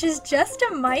 which is just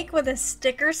a mic with a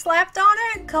sticker slapped on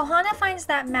it. Kohana finds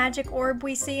that magic orb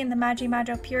we see in the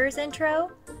MagiMajo Pures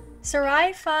intro.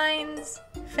 Sarai finds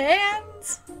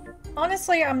fans.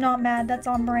 Honestly, I'm not mad, that's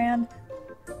on brand.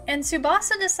 And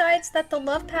Tsubasa decides that the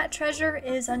LovePat treasure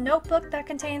is a notebook that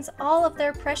contains all of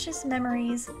their precious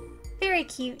memories. Very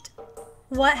cute.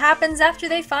 What happens after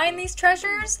they find these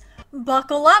treasures?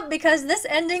 Buckle up because this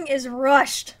ending is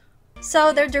rushed.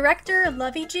 So their director,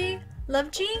 Lovey-G?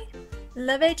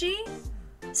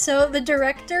 So the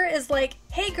director is like,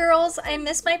 hey girls, I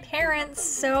miss my parents,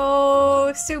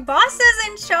 so Tsubasa's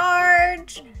in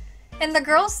charge! And the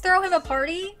girls throw him a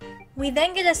party. We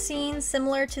then get a scene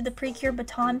similar to the Precure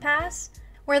Baton Pass,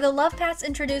 where the LovePats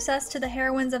introduce us to the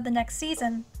heroines of the next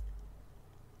season.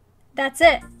 That's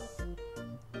it.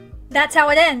 That's how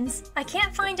it ends. I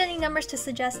can't find any numbers to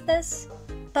suggest this,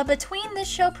 but between this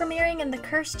show premiering in the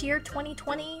cursed year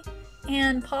 2020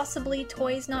 and possibly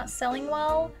toys not selling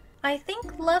well, I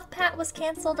think LovePat was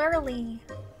cancelled early.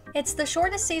 It's the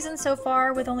shortest season so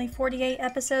far with only 48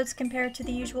 episodes compared to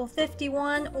the usual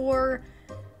 51 or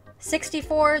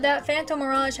 64 that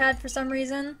PhantoMirage had for some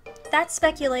reason. That's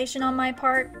speculation on my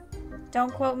part.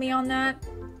 Don't quote me on that.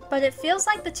 But it feels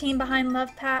like the team behind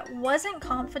LovePat wasn't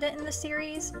confident in the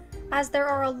series, as there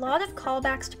are a lot of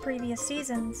callbacks to previous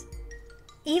seasons.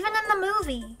 Even in the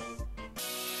movie.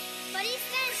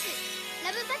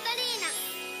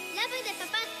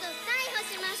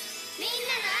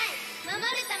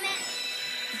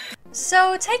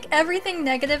 So take everything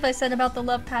negative I said about the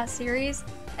LovePat series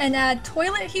and add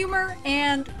toilet humor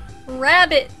and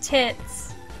rabbit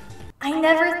tits. I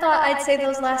never thought I'd say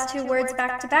those last two words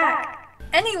back to back.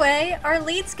 Anyway, our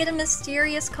leads get a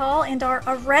mysterious call and are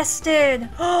arrested.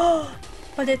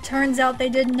 But it turns out they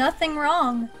did nothing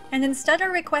wrong, and instead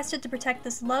are requested to protect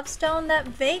this love stone that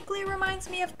vaguely reminds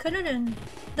me of Kurudun.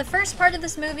 The first part of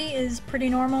this movie is pretty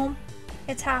normal.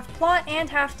 It's half plot and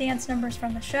half dance numbers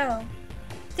from the show.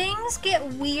 Things get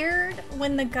weird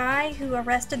when the guy who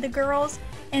arrested the girls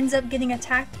ends up getting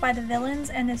attacked by the villains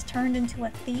and is turned into a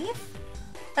thief.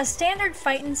 A standard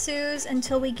fight ensues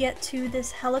until we get to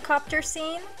this helicopter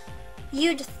scene.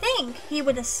 You'd think he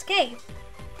would escape,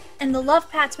 and the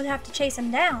LovePats would have to chase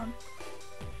him down.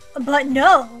 But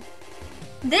no!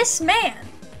 This man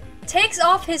takes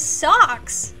off his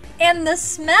socks, and the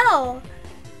smell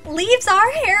leaves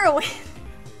our heroine.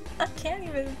 I can't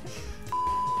even.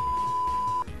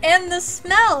 And the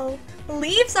smell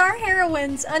leaves our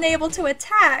heroines unable to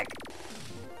attack.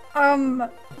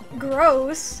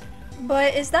 Gross.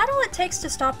 But is that all it takes to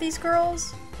stop these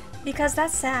girls? Because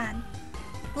that's sad.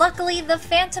 Luckily, the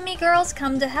Phantomy girls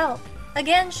come to help.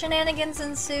 Again, shenanigans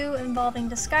ensue involving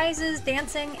disguises,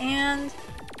 dancing, and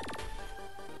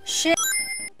shit.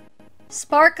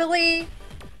 Sparkly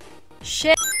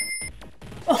shit.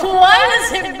 Why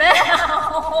does it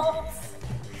bounce?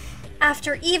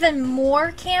 After even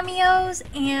more cameos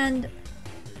and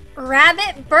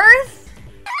rabbit birth?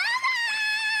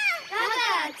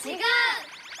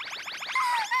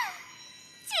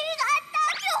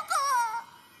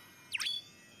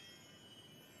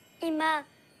 今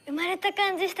生まれた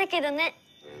感じしたけどね。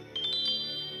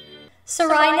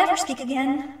 Sarai never speak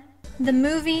again. The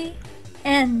movie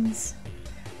ends.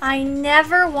 I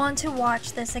never want to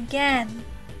watch this again.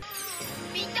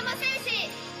 ビットモ戦士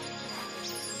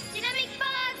キラメキパ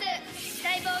ワーズ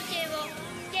大冒険を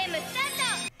ゲームスタ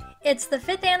ート It's the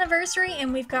 5th anniversary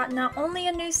and we've got not only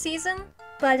a new season,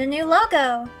 but a new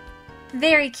logo.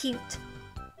 Very cute.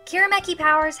 Kirameki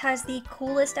Powers has the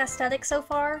coolest aesthetic so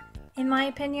far, in my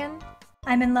opinion.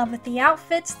 I'm in love with the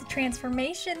outfits, the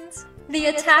transformations, the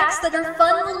attacks that are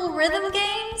fun little rhythm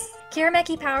games.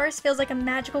 Kirameki Powers feels like a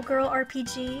magical girl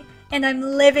RPG, and I'm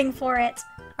living for it.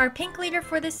 Our pink leader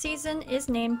for this season is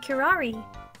named Kirari.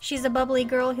 She's a bubbly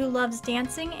girl who loves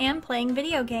dancing and playing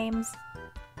video games.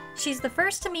 She's the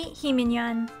first to meet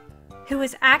Himinyan, who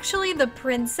is actually the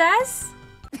princess?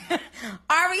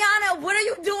 Ariana, what are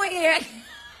you doing here?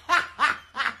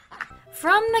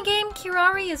 From the game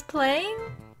Kirari is playing?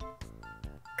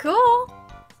 Cool!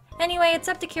 Anyway, it's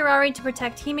up to Kirari to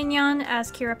protect Himinyan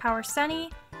as Kira Power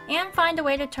Sunny, and find a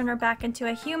way to turn her back into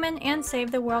a human and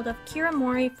save the world of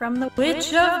Kiramori from the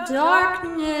Witch of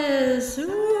Darkness!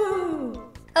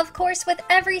 Ooh. Of course, with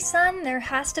every sun, there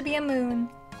has to be a moon.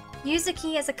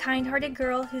 Yuzuki is a kind-hearted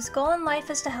girl whose goal in life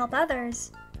is to help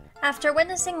others. After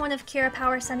witnessing one of Kira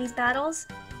Power Sunny's battles,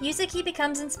 Yuzuki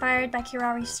becomes inspired by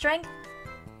Kirari's strength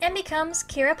and becomes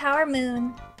Kira Power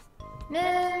Moon.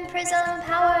 Moon Prism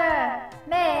Power!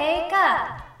 Make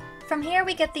up! From here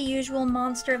we get the usual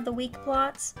Monster of the Week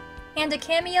plots, and a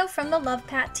cameo from the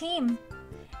LovePat team.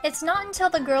 It's not until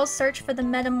the girls search for the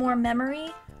Metamor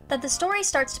memory that the story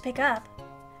starts to pick up.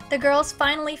 The girls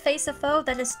finally face a foe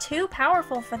that is too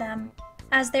powerful for them.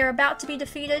 As they're about to be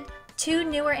defeated, 2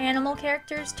 newer animal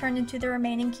characters turn into the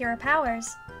remaining Kira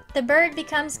Powers. The bird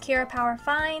becomes Kira Power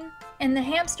Fine, and the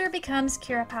hamster becomes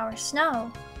Kira Power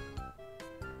Snow.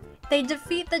 They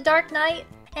defeat the Dark Knight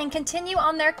and continue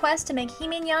on their quest to make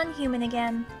Himinyan human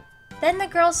again. Then the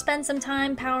girls spend some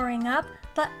time powering up,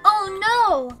 but oh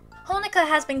no! Honoka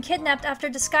has been kidnapped after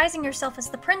disguising herself as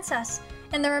the princess,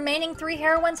 and the remaining 3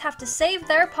 heroines have to save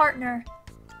their partner.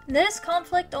 This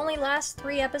conflict only lasts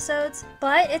 3 episodes,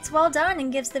 but it's well done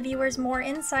and gives the viewers more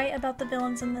insight about the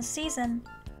villains in this season.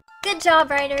 Good job,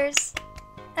 writers!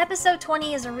 Episode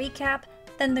 20 is a recap,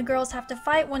 then the girls have to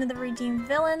fight one of the redeemed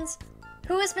villains,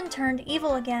 who has been turned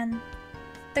evil again.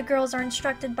 The girls are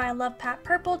instructed by LovePat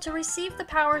Purple to receive the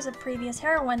powers of previous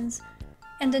heroines,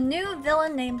 and a new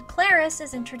villain named Claris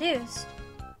is introduced.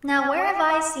 Now where have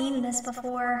I seen this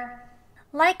before?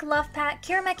 Like LovePat,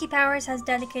 Kirameki Powers has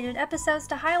dedicated episodes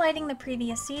to highlighting the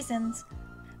previous seasons,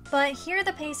 but here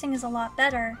the pacing is a lot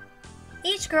better.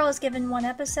 Each girl is given 1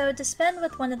 episode to spend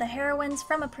with one of the heroines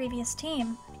from a previous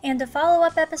team, and a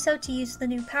follow-up episode to use the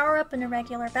new power-up in a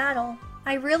regular battle.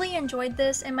 I really enjoyed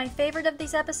this, and my favorite of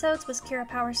these episodes was Kira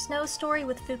Power Snow's story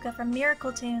with Fuka from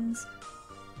Miracle Tunes.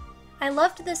 I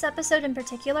loved this episode in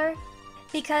particular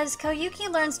because Koyuki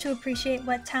learns to appreciate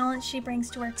what talent she brings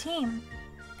to her team.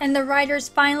 And the writers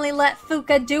finally let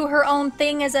Fuka do her own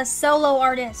thing as a solo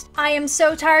artist. I am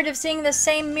so tired of seeing the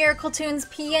same Miracle Tunes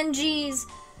PNGs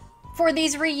for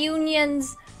these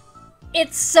reunions.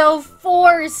 It's so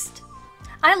forced.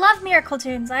 I love Miracle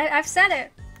Tunes, I've said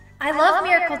it. I love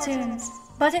Miracle Tunes,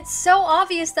 but it's so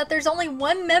obvious that there's only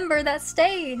 1 member that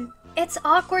stayed. It's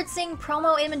awkward seeing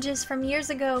promo images from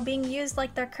years ago being used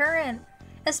like they're current,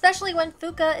 especially when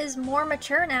Fuka is more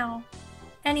mature now.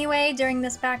 Anyway, during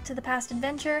this Back to the Past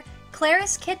adventure,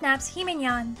 Claris kidnaps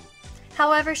Himinyan.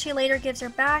 However, she later gives her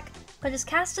back, but has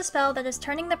cast a spell that is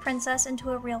turning the princess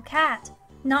into a real cat.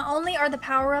 Not only are the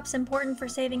power-ups important for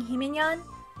saving Himeinyan,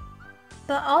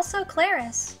 but also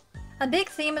Claris. A big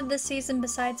theme of this season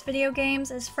besides video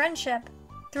games is friendship.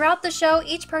 Throughout the show,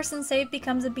 each person saved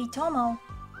becomes a Bitomo,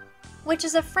 which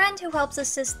is a friend who helps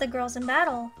assist the girls in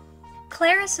battle.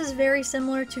 Claris is very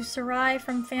similar to Sarai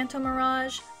from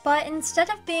PhantoMirage, but instead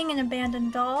of being an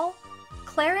abandoned doll,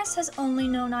 Claris has only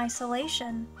known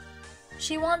isolation.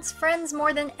 She wants friends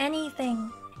more than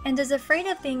anything, and is afraid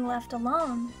of being left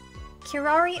alone.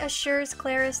 Kirari assures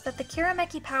Claris that the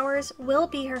Kirameki Powers will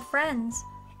be her friends,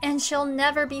 and she'll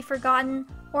never be forgotten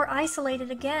or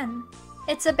isolated again.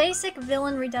 It's a basic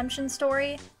villain redemption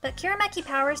story, but Kirameki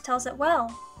Powers tells it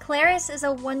well. Claris is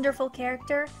a wonderful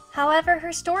character, however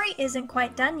her story isn't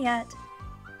quite done yet.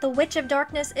 The Witch of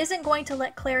Darkness isn't going to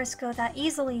let Claris go that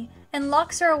easily, and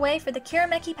locks her away for the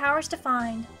Kirameki Powers to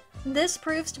find. This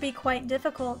proves to be quite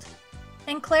difficult,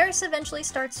 and Claris eventually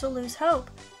starts to lose hope,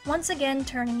 once again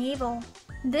turning evil.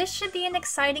 This should be an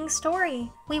exciting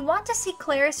story. We want to see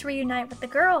Claris reunite with the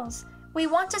girls. We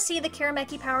want to see the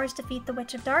Kirameki Powers defeat the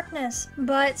Witch of Darkness,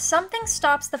 but something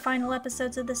stops the final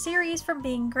episodes of the series from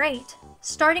being great.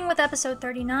 Starting with episode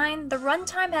 39, the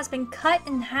runtime has been cut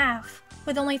in half,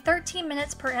 with only 13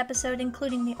 minutes per episode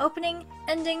including the opening,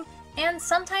 ending, and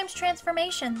sometimes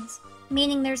transformations,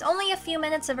 meaning there's only a few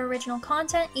minutes of original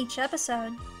content each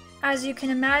episode. As you can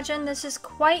imagine, this is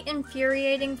quite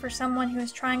infuriating for someone who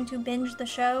is trying to binge the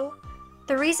show.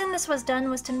 The reason this was done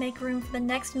was to make room for the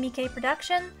next Miike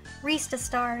production, RizSta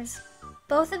Stars.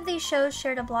 Both of these shows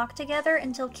shared a block together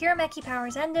until Kirameki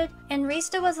Powers ended, and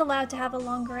RizSta was allowed to have a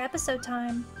longer episode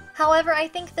time. However, I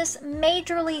think this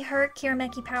majorly hurt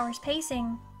Kirameki Powers'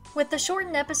 pacing. With the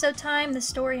shortened episode time, the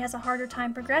story has a harder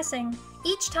time progressing.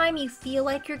 Each time you feel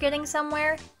like you're getting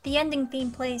somewhere, the ending theme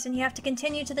plays and you have to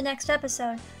continue to the next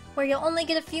episode, where you'll only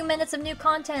get a few minutes of new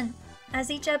content,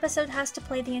 as each episode has to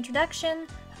play the introduction,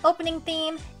 opening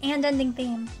theme, and ending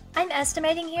theme. I'm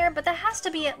estimating here, but that has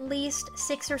to be at least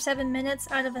 6 or 7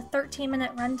 minutes out of a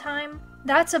 13-minute runtime.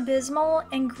 That's abysmal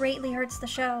and greatly hurts the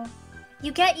show.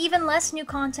 You get even less new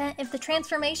content if the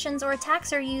transformations or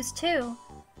attacks are used too.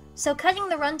 So cutting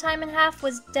the runtime in half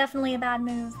was definitely a bad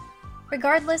move.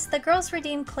 Regardless, the girls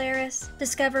redeem Claris,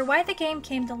 discover why the game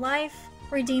came to life,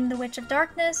 redeem the Witch of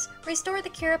Darkness, restore the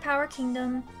Kira Power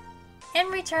Kingdom,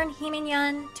 and return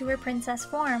Himeinyan to her princess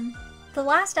form. The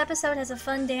last episode has a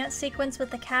fun dance sequence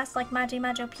with the cast like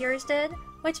MagiMajo Pures did,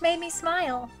 which made me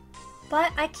smile.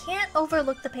 But I can't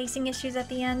overlook the pacing issues at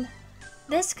the end.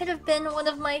 This could have been one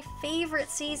of my favorite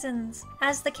seasons,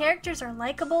 as the characters are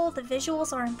likable, the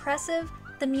visuals are impressive,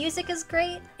 the music is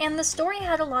great, and the story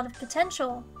had a lot of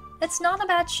potential. It's not a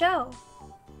bad show,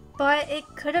 but it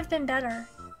could have been better.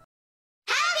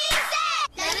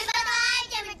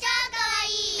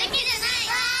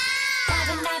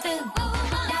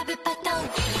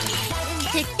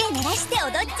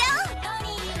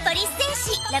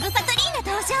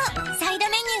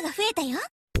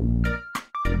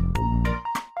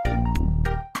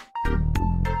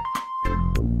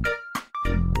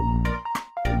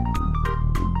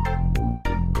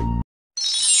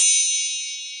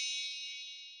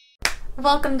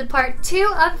 Welcome to part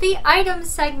 2 of the item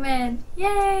segment!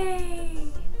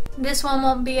 Yay! This one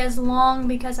won't be as long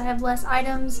because I have less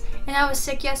items, and I was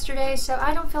sick yesterday, so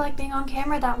I don't feel like being on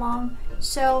camera that long.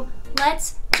 So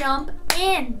let's jump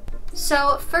in!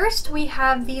 So first we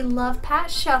have the LovePat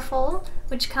Shuffle,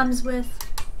 which comes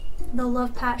with the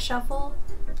LovePat Shuffle,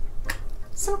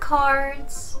 some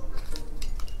cards,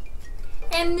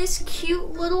 and this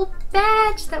cute little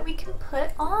badge that we can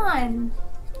put on.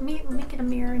 Let me get a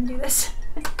mirror and do this.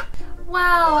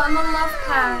 Wow, I'm a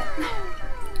LovePat.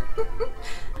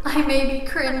 I may be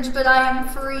cringe, but I am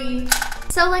free.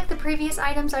 So like the previous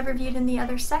items I've reviewed in the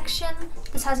other section,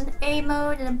 this has an A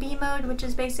mode and a B mode, which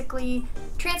is basically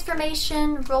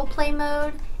transformation, roleplay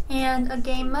mode, and a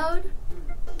game mode.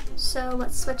 So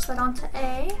let's switch that on to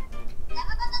A.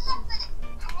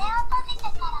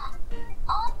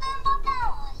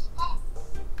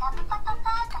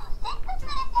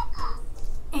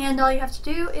 And all you have to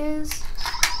do is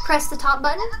press the top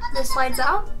button. This slides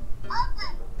out.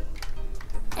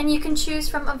 And you can choose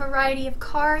from a variety of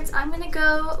cards. I'm going to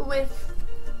go with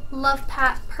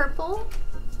LovePat Purple.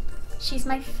 She's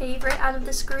my favorite out of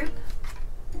this group.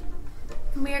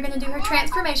 And we are going to do her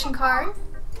transformation card.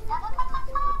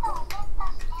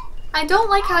 I don't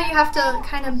like how you have to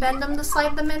kind of bend them to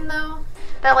slide them in though.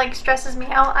 That like stresses me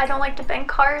out. I don't like to bend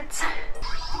cards.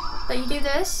 But you do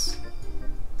this.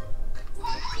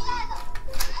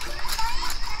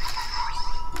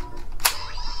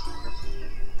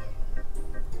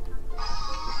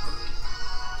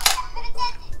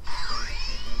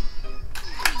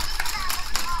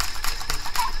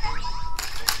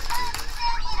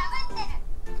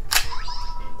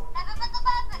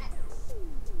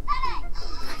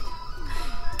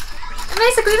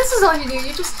 is all you do.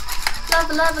 You just love.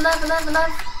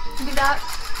 You do that.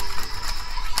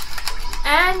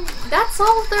 And that's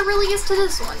all there really is to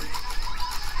this one.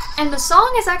 And the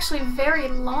song is actually very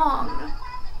long.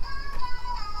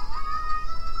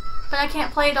 But I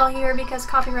can't play it all here because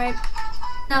copyright.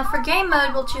 Now for game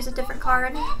mode, we'll choose a different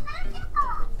card.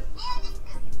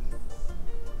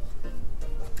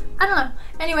 I don't know.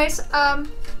 Anyways,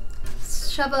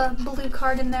 shove a blue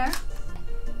card in there.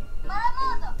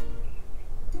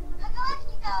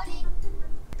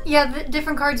 Yeah, the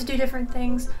different cards do different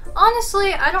things.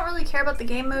 Honestly, I don't really care about the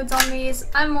game modes on these.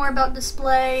 I'm more about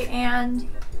display and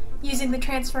using the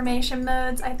transformation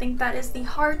modes. I think that is the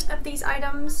heart of these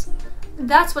items.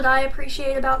 That's what I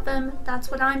appreciate about them. That's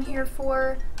what I'm here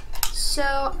for.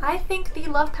 So I think the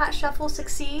Love Pat Shuffle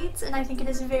succeeds, and I think it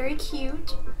is very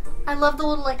cute. I love the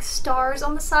little like stars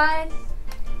on the side.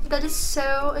 That is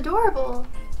so adorable.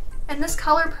 And this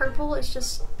color purple is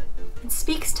just, it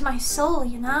speaks to my soul,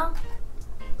 you know?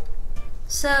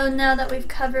 So now that we've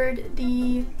covered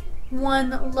the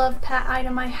one Love Pat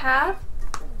item I have,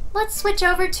 let's switch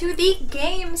over to the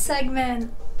game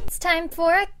segment. It's time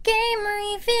for a game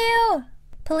review!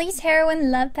 Police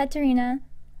Heroine LovePatrina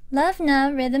Love Na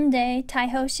Rhythm Day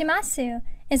Taiho Shimasu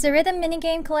is a rhythm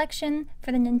minigame collection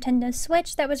for the Nintendo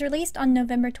Switch that was released on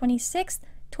November 26,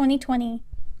 2020.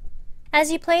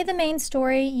 As you play the main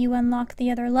story, you unlock the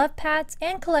other Love Pats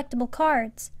and collectible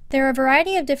cards. There are a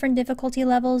variety of different difficulty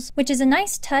levels, which is a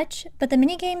nice touch, but the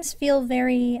minigames feel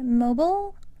very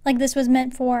mobile, like this was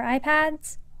meant for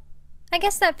iPads. I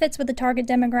guess that fits with the target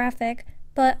demographic,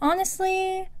 but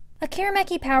honestly, a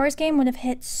Kirameki Powers game would have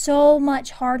hit so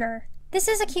much harder. This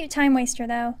is a cute time waster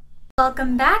though.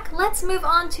 Welcome back. Let's move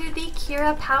on to the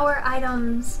Kira Power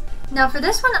items. Now for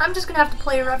this one, I'm just gonna have to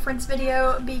play a reference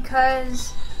video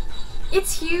because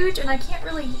it's huge and I can't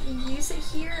really use it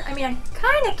here. I mean, I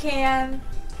kinda can,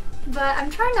 but I'm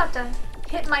trying not to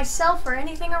hit myself or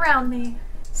anything around me.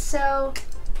 So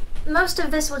most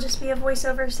of this will just be a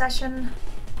voiceover session.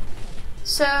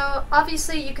 So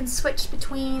obviously you can switch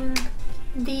between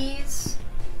these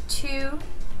two,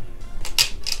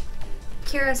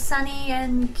 Kira Sunny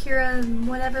and Kira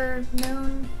whatever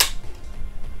Moon.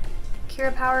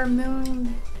 Kira Power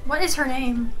Moon. What is her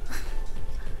name?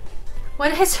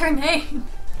 What is her name?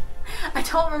 I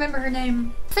don't remember her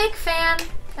name. Fake fan.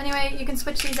 Anyway, you can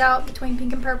switch these out between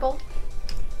pink and purple.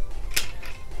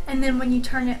 And then when you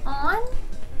turn it on,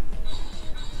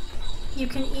 you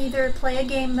can either play a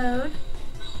game mode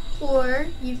or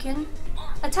you can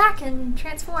attack and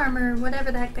transform or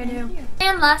whatever the heck they do.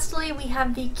 And lastly, we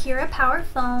have the Kira Power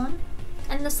phone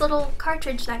and this little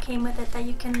cartridge that came with it that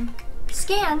you can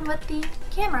scan with the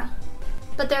camera.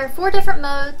 But there are 4 different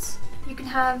modes. You can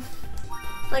have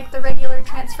like the regular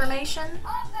transformation.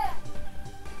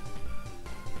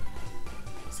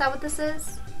 Is that what this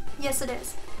is? Yes, it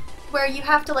is. Where you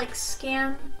have to like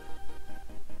scan.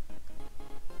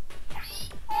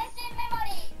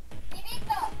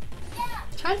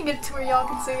 Trying to get it to where y'all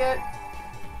can see it.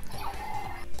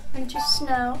 And just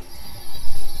snow.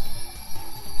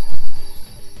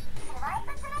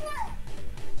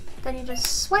 Then you just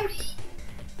swipe.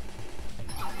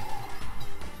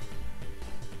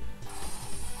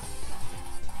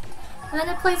 And then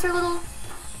it plays her little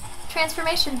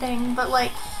transformation thing, but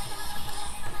like...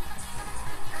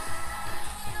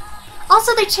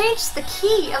 Also, they changed the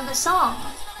key of the song.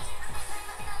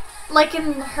 Like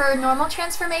in her normal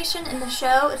transformation in the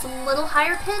show, it's a little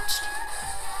higher pitched.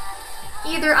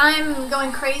 Either I'm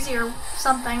going crazy or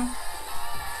something.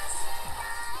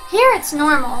 Here it's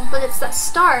normal, but it's that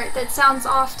start that sounds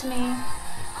off to me.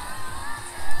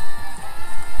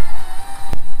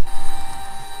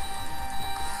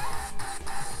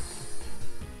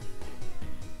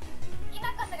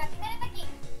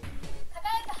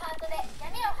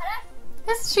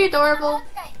 Isn't she adorable?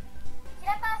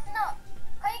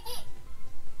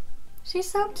 She's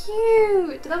so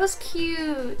cute! That was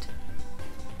cute!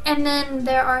 And then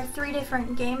there are 3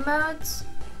 different game modes.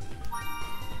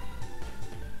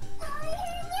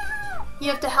 You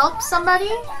have to help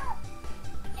somebody.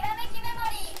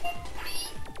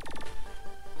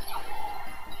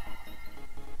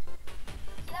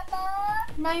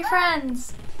 Now you're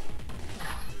friends.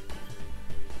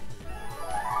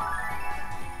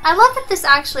 I love that this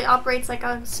actually operates like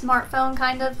a smartphone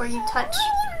kind of, where you touch.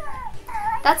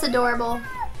 That's adorable.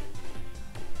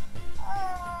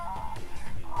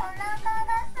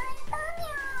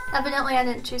 Evidently I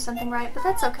didn't choose something right, but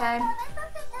that's okay.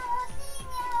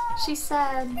 She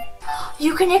said,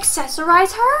 you can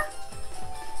accessorize her?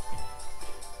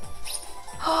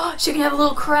 She can have a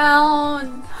little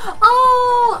crown.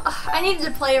 Oh, I needed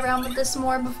to play around with this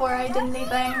more before I did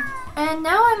anything. And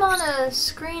now I'm on a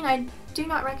screen I do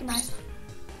not recognize.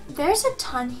 There's a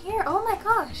ton here. Oh my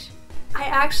gosh. I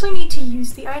actually need to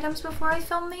use the items before I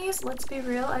film these. Let's be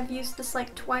real, I've used this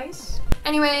like twice.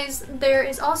 Anyways, there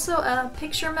is also a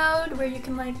picture mode where you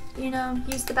can like, you know,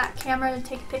 use the back camera to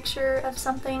take a picture of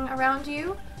something around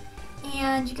you.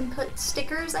 And you can put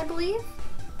stickers, I believe.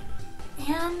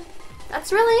 And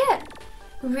that's really it.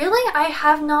 Really, I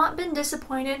have not been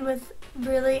disappointed with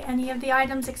really any of the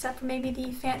items except for maybe the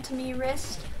PhantoMirage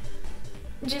wrist.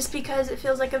 Just because it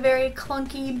feels like a very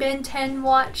clunky Ben 10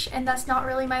 watch and that's not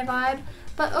really my vibe.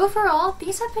 But overall,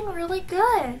 these have been really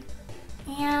good.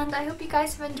 And I hope you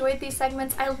guys have enjoyed these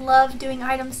segments. I love doing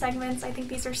item segments. I think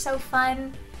these are so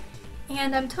fun.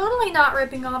 And I'm totally not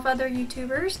ripping off other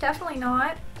YouTubers, definitely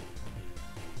not.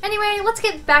 Anyway, let's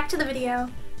get back to the video.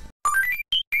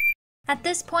 At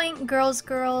this point, Girls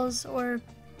Girls, or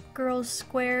Girls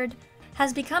Squared,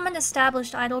 has become an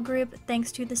established idol group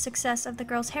thanks to the success of the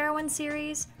Girls Heroine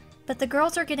series, but the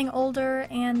girls are getting older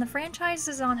and the franchise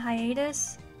is on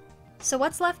hiatus. So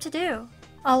what's left to do?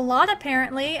 A lot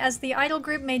apparently, as the idol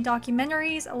group made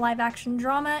documentaries, a live-action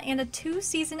drama, and a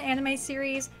 2-season anime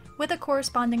series with a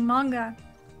corresponding manga.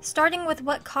 Starting with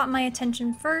what caught my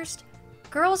attention first,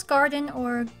 Girls Garden,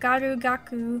 or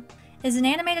Garugaku, is an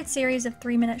animated series of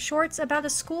 3-minute shorts about a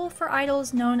school for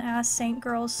idols known as St.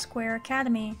 Girls Square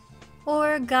Academy,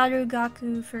 or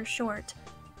Garugaku for short.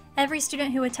 Every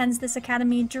student who attends this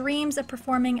academy dreams of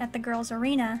performing at the Girls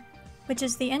Arena, which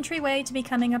is the entryway to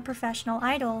becoming a professional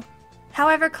idol.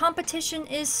 However, competition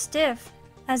is stiff,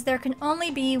 as there can only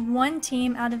be one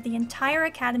team out of the entire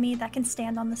academy that can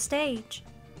stand on the stage.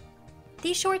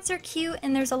 These shorts are cute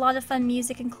and there's a lot of fun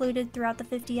music included throughout the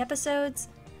 50 episodes,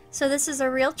 so this is a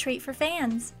real treat for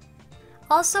fans.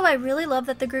 Also, I really love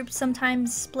that the group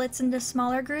sometimes splits into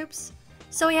smaller groups,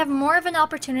 so we have more of an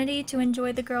opportunity to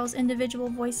enjoy the girls' individual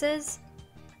voices.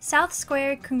 South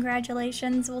Square,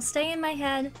 congratulations, will stay in my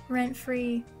head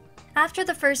rent-free. After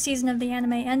the first season of the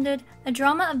anime ended, a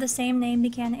drama of the same name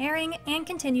began airing and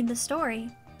continued the story.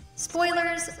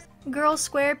 Spoilers, Girls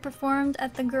Squared performed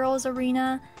at the Girls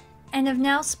Arena and have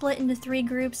now split into 3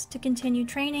 groups to continue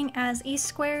training as East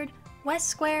Squared, West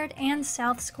Squared, and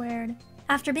South Squared.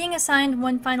 After being assigned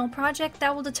one final project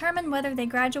that will determine whether they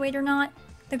graduate or not,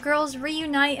 the girls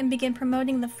reunite and begin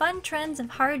promoting the fun trends of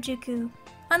Harajuku.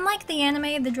 Unlike the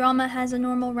anime, the drama has a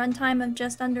normal runtime of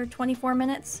just under 24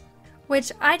 minutes,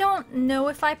 which I don't know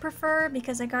if I prefer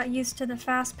because I got used to the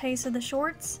fast pace of the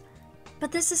shorts.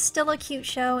 But this is still a cute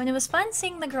show and it was fun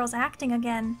seeing the girls acting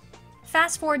again.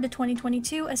 Fast forward to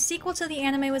 2022, a sequel to the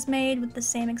anime was made with the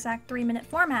same exact 3-minute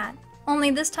format.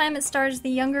 Only this time it stars the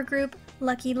younger group,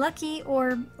 Lucky Lucky,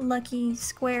 or Lucky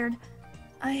Squared.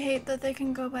 I hate that they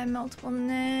can go by multiple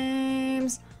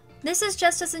names. This is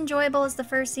just as enjoyable as the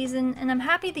first season, and I'm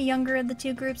happy the younger of the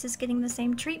 2 groups is getting the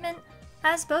same treatment,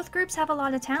 as both groups have a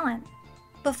lot of talent.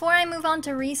 Before I move on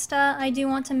to RizSta, I do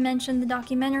want to mention the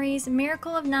documentaries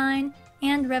Miracle of 9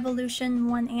 and Revolution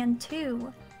 1 and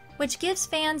 2, which gives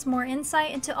fans more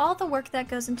insight into all the work that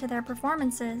goes into their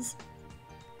performances.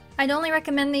 I'd only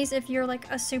recommend these if you're like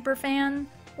a super fan,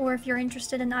 or if you're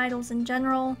interested in idols in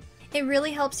general. It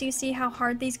really helps you see how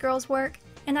hard these girls work,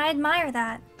 and I admire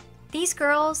that. These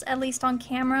girls, at least on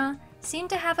camera, seem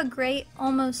to have a great,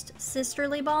 almost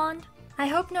sisterly bond. I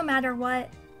hope no matter what,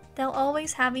 they'll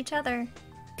always have each other.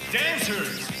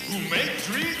 Dancers who make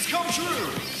dreams come true.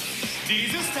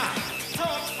 RizSta,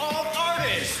 top of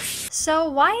artists. So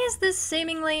why is this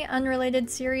seemingly unrelated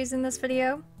series in this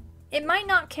video? It might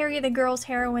not carry the Girls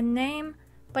Heroine name,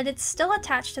 but it's still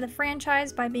attached to the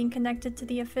franchise by being connected to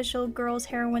the official Girls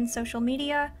Heroine social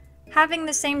media, having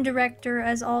the same director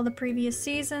as all the previous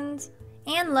seasons,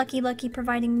 and Lucky Lucky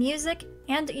providing music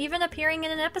and even appearing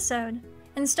in an episode.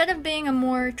 Instead of being a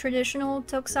more traditional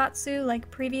tokusatsu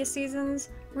like previous seasons,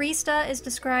 RizSta is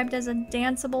described as a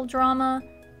danceable drama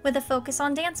with a focus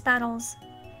on dance battles.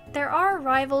 There are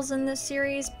rivals in this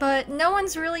series, but no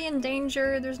one's really in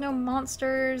danger, there's no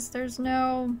monsters, there's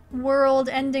no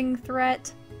world-ending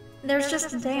threat. There's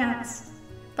just a dance.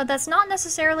 But that's not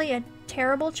necessarily a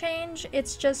terrible change,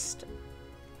 it's just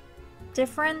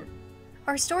different.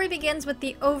 Our story begins with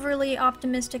the overly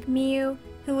optimistic Miyu,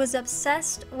 who was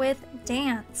obsessed with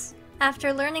dance.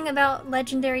 After learning about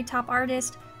legendary top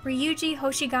artist Ryuji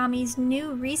Hoshigami's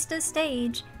new RizSta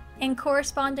stage and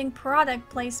corresponding product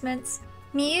placements,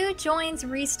 Miyu joins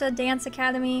RizSta Dance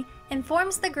Academy and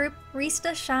forms the group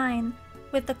RizSta Shine,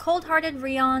 with the cold-hearted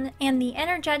Rion and the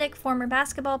energetic former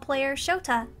basketball player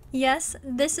Shota. Yes,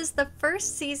 this is the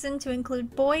first season to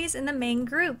include boys in the main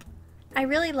group. I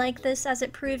really like this as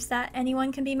it proves that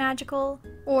anyone can be magical,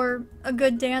 or a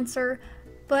good dancer,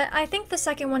 but I think the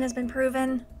second one has been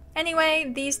proven.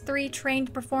 Anyway, these three train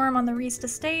to perform on the RizSta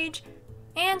stage,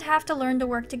 and have to learn to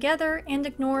work together and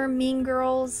ignore mean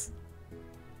girls.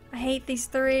 I hate these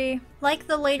three. Like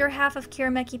the later half of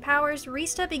Kirameki Powers,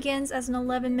 RizSta begins as an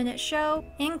 11-minute show,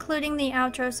 including the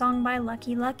outro song by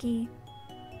Lucky Lucky.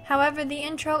 However, the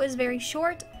intro is very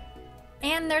short,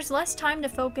 and there's less time to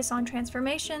focus on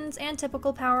transformations and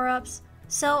typical power-ups,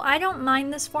 so I don't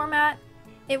mind this format.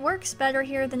 It works better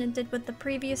here than it did with the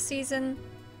previous season.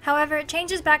 However, it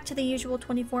changes back to the usual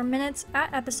 24 minutes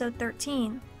at episode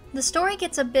 13. The story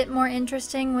gets a bit more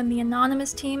interesting when the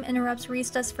Anonymous team interrupts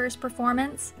RizSta's first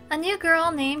performance. A new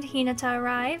girl named Hinata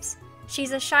arrives.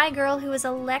 She's a shy girl who is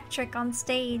electric on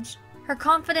stage. Her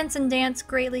confidence in dance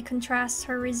greatly contrasts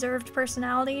her reserved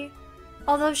personality,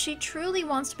 although she truly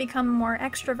wants to become more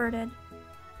extroverted.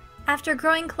 After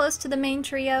growing close to the main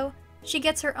trio, she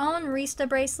gets her own RizSta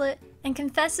bracelet and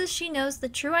confesses she knows the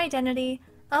true identity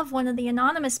of one of the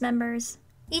Anonymous members.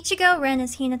 Ichigo Ren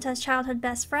is Hinata's childhood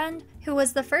best friend, who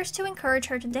was the first to encourage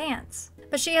her to dance,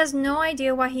 but she has no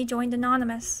idea why he joined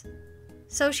Anonymous.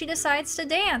 So she decides to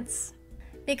dance,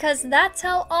 because that's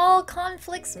how all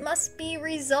conflicts must be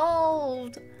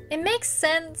resolved. It makes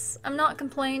sense, I'm not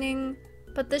complaining,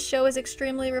 but this show is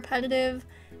extremely repetitive,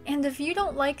 and if you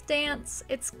don't like dance,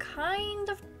 it's kind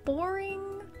of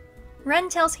boring. Ren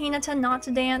tells Hinata not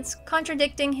to dance,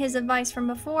 contradicting his advice from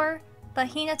before, but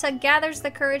Hinata gathers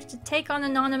the courage to take on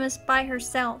Anonymous by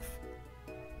herself,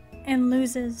 and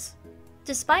loses.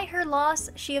 Despite her loss,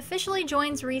 she officially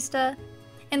joins RizSta,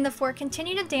 and the four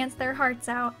continue to dance their hearts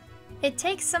out. It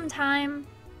takes some time,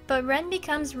 but Ren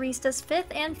becomes RizSta's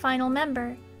 5th and final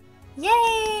member.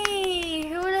 Yay!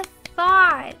 Who would have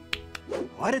thought?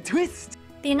 What a twist!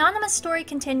 The Anonymous story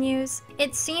continues.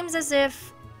 It seems as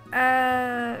if,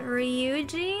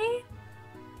 Ryuji?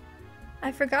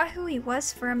 I forgot who he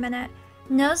was for a minute.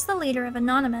 Knows the leader of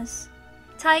Anonymous,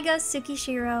 Taiga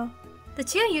Tsukishiro. The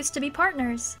two used to be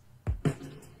partners.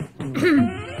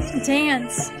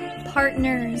 Dance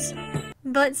partners,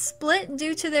 but split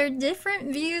due to their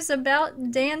different views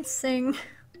about dancing.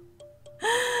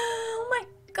 Oh my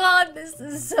god, this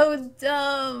is so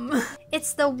dumb.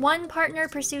 It's the one partner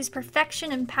pursues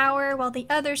perfection and power while the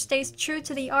other stays true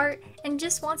to the art and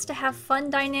just wants to have fun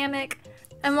dynamic.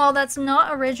 And while that's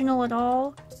not original at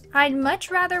all, I'd much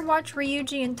rather watch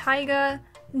Ryuji and Taiga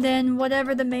than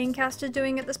whatever the main cast is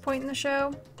doing at this point in the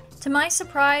show. To my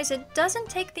surprise, it doesn't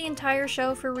take the entire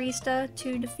show for RizSta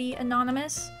to defeat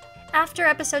Anonymous. After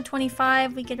episode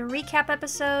 25, we get a recap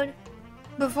episode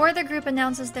before the group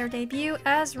announces their debut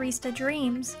as RizSta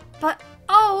Dreams. But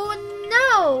oh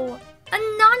no!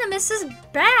 Anonymous is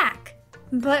back!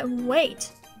 But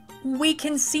wait, we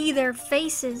can see their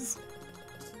faces.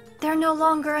 They're no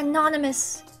longer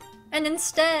Anonymous, and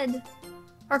instead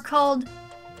are called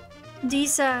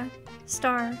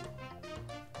RizSta.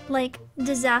 Like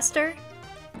disaster?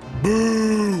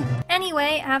 Boo!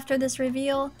 Anyway, after this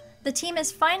reveal, the team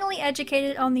is finally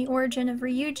educated on the origin of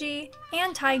Ryuji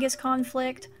and Taiga's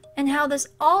conflict, and how this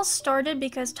all started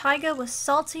because Taiga was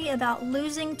salty about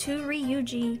losing to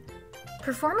Ryuji.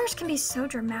 Performers can be so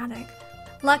dramatic.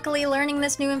 Luckily, learning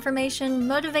this new information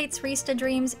motivates RizSta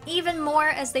Dreams even more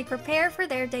as they prepare for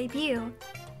their debut.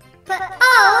 But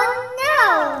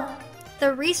oh no!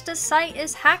 The RizSta site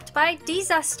is hacked by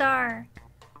RizSta.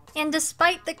 And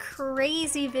despite the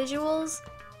crazy visuals,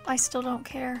 I still don't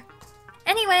care.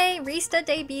 Anyway, RizSta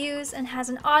debuts and has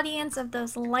an audience of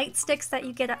those light sticks that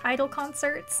you get at idol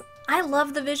concerts. I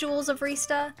love the visuals of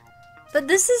RizSta, but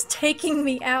this is taking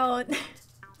me out.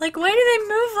 Like, why do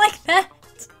they move like that?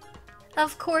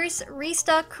 Of course,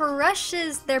 RizSta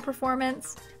crushes their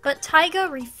performance, but Taiga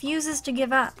refuses to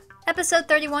give up. Episode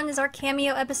 31 is our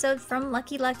cameo episode from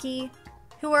Lucky Lucky,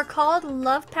 who are called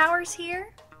Love Powers here.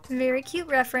 Very cute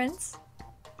reference.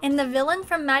 And the villain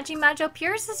from MagiMajo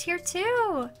Pures is here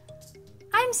too.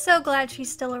 I'm so glad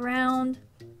she's still around.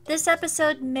 This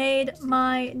episode made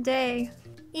my day.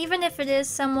 Even if it is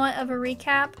somewhat of a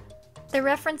recap, the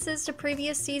references to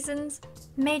previous seasons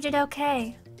made it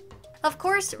okay. Of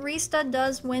course, RizSta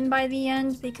does win by the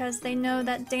end because they know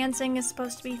that dancing is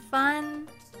supposed to be fun.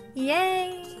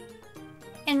 Yay!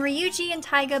 And Ryuji and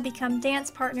Taiga become dance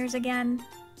partners again,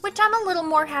 which I'm a little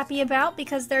more happy about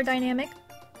because their dynamic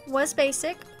was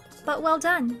basic, but well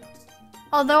done.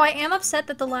 Although I am upset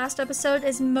that the last episode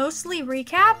is mostly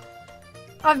recap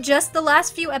of just the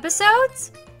last few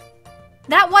episodes.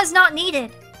 That was not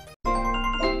needed.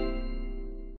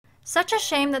 Such a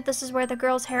shame that this is where the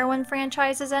girls' Heroine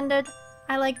franchise has ended.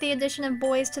 I like the addition of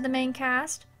boys to the main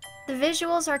cast. The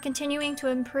visuals are continuing to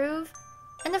improve,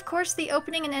 And of course, the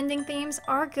opening and ending themes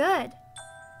are good.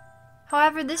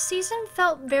 However, this season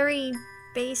felt very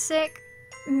basic.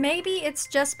 Maybe it's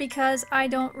just because I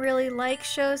don't really like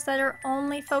shows that are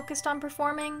only focused on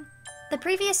performing. The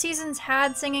previous seasons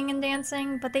had singing and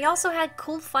dancing, but they also had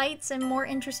cool fights and more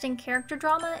interesting character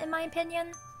drama, in my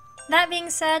opinion. That being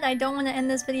said, I don't want to end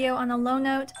this video on a low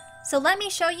note, so let me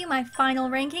show you my final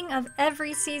ranking of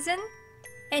every season,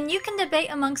 and you can debate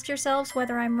amongst yourselves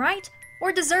whether I'm right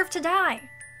or deserve to die.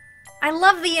 I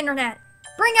love the internet!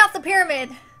 Bring out the pyramid!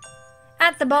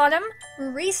 At the bottom,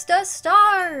 RizSta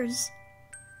stars!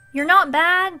 You're not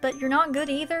bad, but you're not good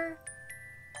either.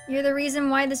 You're the reason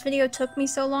why this video took me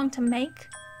so long to make.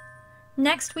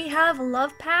 Next we have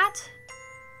LovePat.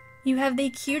 You have the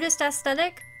cutest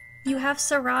aesthetic. You have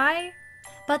Sarai.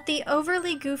 But the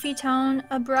overly goofy tone,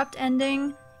 abrupt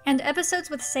ending, and episodes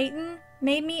with Satan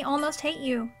made me almost hate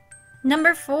you.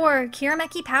 Number 4,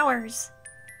 Kirameki Powers.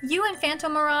 You and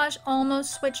PhantoMirage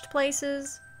almost switched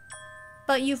places,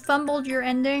 but you fumbled your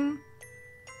ending.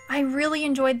 I really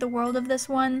enjoyed the world of this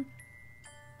one,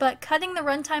 but cutting the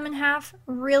runtime in half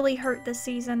really hurt this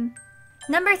season.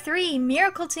 Number 3,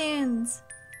 Miracle Tunes.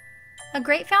 A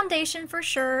great foundation for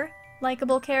sure,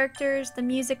 likable characters, the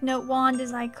music note wand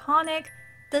is iconic,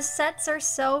 the sets are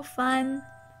so fun,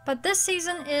 but this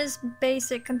season is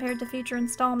basic compared to future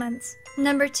installments.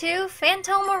 Number 2,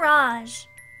 PhantoMirage.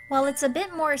 While it's a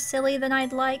bit more silly than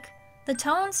I'd like, the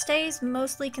tone stays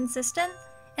mostly consistent,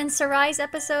 and Sarai's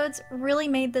episodes really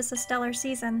made this a stellar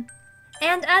season.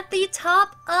 And at the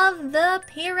top of the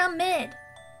pyramid,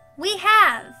 we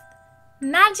have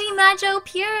MagiMajo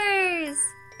Pures!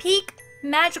 Peak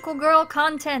magical girl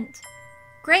content.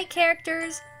 Great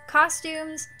characters,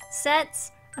 costumes,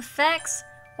 sets, effects,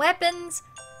 weapons,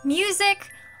 music.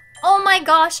 Oh my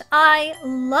gosh, I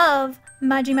love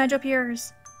MagiMajo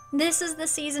Pures. This is the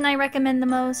season I recommend the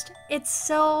most. It's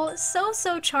so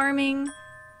charming.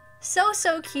 So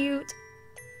cute.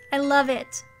 I love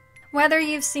it. Whether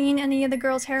you've seen any of the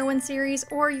Girls Heroine series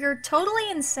or you're totally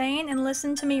insane and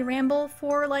listen to me ramble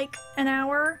for like an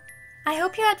hour, I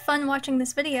hope you had fun watching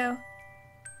this video.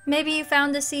 Maybe you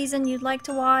found a season you'd like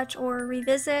to watch or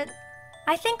revisit.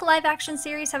 I think live action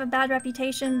series have a bad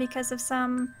reputation because of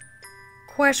some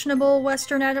questionable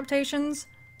Western adaptations,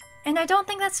 and I don't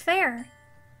think that's fair.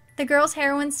 The Girls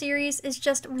Heroine series is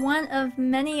just one of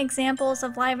many examples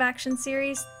of live action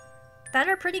series that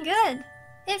are pretty good.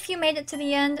 If you made it to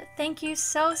the end, thank you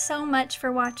so much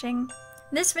for watching.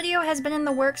 This video has been in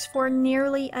the works for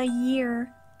nearly a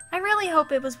year. I really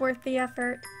hope it was worth the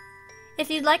effort. If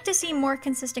you'd like to see more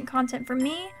consistent content from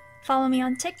me, follow me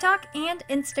on TikTok and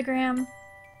Instagram.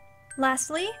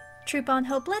 Lastly, troop on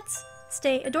Hopelets,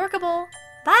 stay adorkable.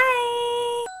 Bye!